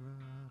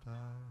immigrant eyes.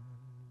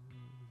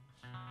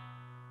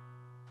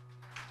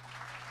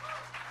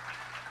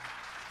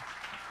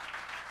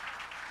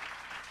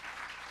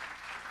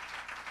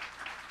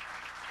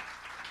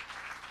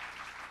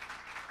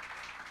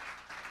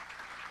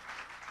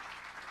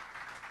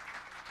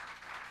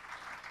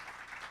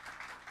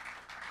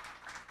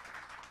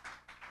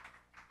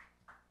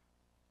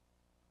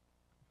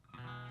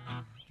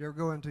 you ever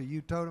go into a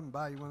U-Totem and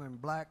buy you one of them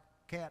black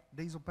cat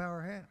diesel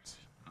power hats?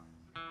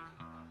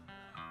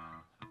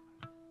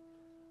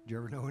 Did you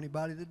ever know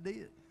anybody that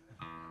did?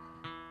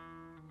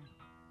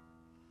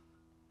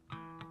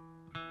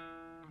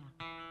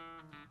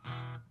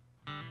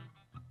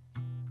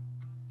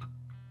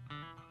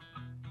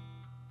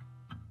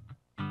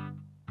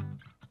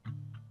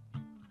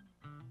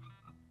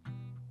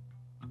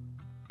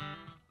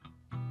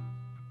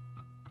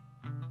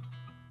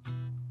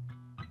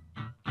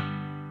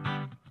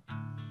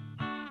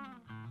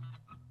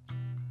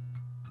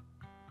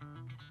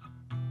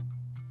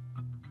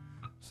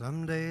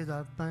 Some days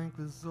I think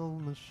this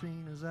old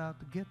machine is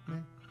out to get me.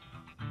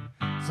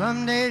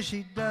 Some days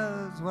she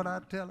does what I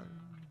tell her.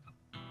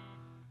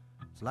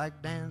 It's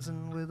like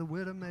dancing with a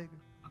widowmaker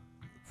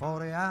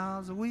 40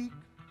 hours a week.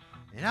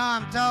 You know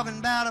I'm talking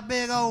about a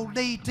big old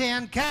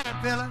D10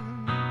 Caterpillar.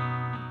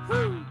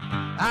 Whew.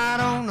 I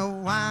don't know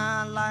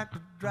why I like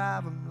to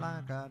drive them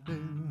like I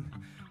do.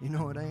 You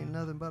know it ain't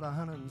nothing but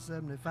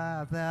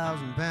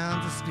 175,000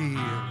 pounds of steel.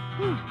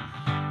 Whew.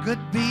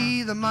 Could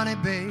be the money,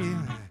 babe.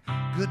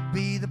 Could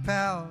be the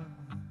power,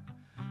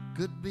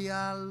 could be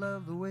I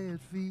love the way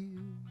it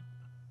feels.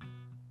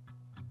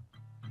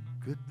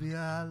 Could be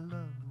I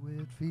love the way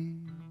it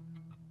feels.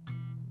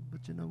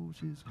 But you know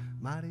she's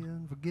mighty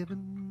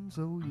unforgiving,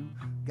 so you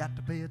got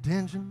to pay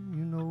attention.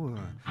 You know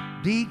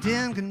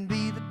D10 can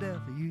be the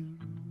death of you.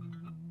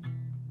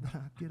 But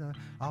I get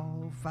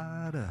all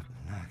fired up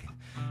and I can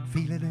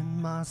feel it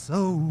in my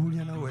soul.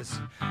 You know it's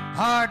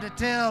hard to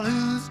tell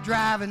who's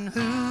driving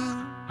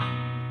who.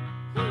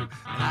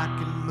 I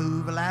can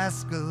move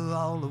Alaska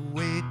all the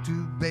way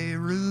to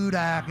Beirut.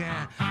 I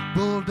can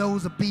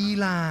bulldoze a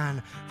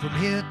beeline from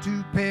here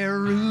to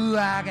Peru.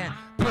 I can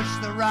push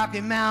the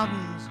Rocky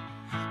Mountains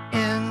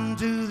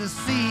into the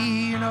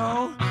sea. You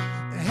know,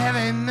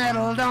 heavy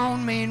metal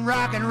don't mean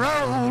rock and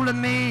roll to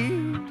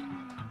me.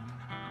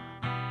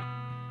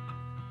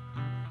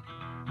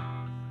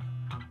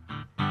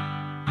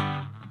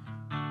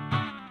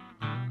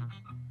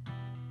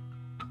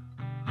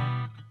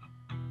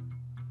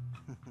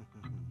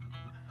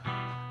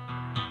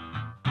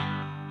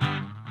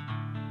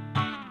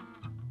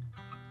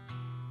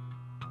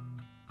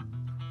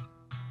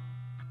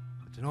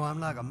 You know,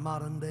 I'm like a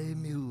modern-day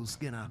mule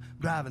skinner,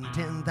 driving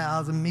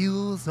 10,000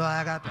 mules, so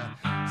I got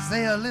to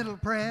say a little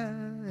prayer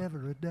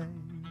every day.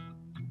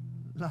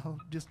 Lord,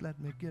 just let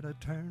me get her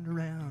turned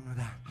around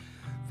without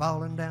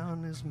falling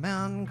down this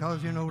mountain,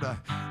 'cause you know the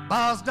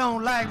boss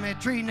don't like me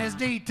treating his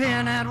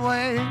D10 that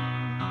way.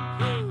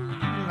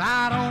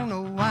 I don't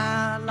know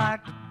why I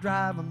like to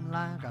drive them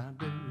like I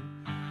do.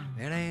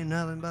 It ain't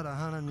nothing but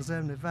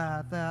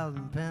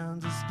 175,000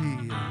 pounds of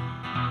steel.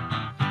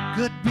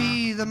 Could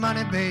be the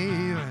money,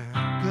 babe.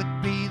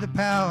 Could be the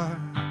power.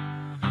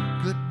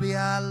 Could be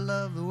I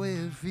love the way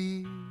it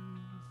feels.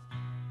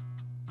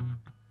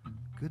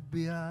 Could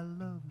be I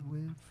love the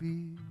way it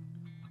feels.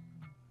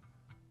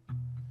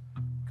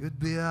 Could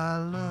be I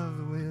love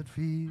the way it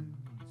feels.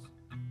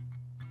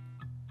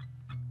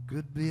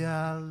 Could be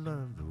I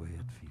love the way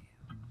it feels.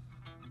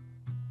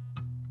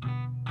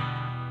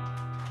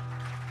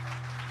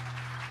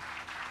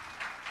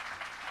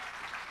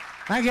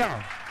 Thank you.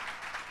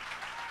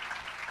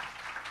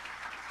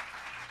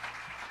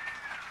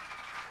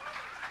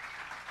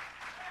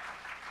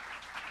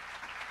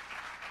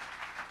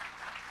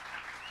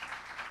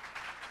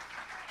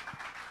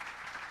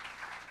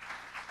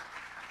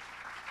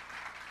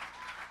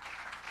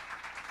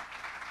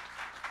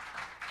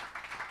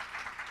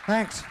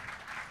 Thanks.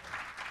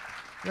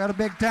 You had a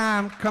big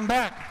time. Come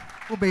back.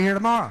 We'll be here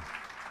tomorrow.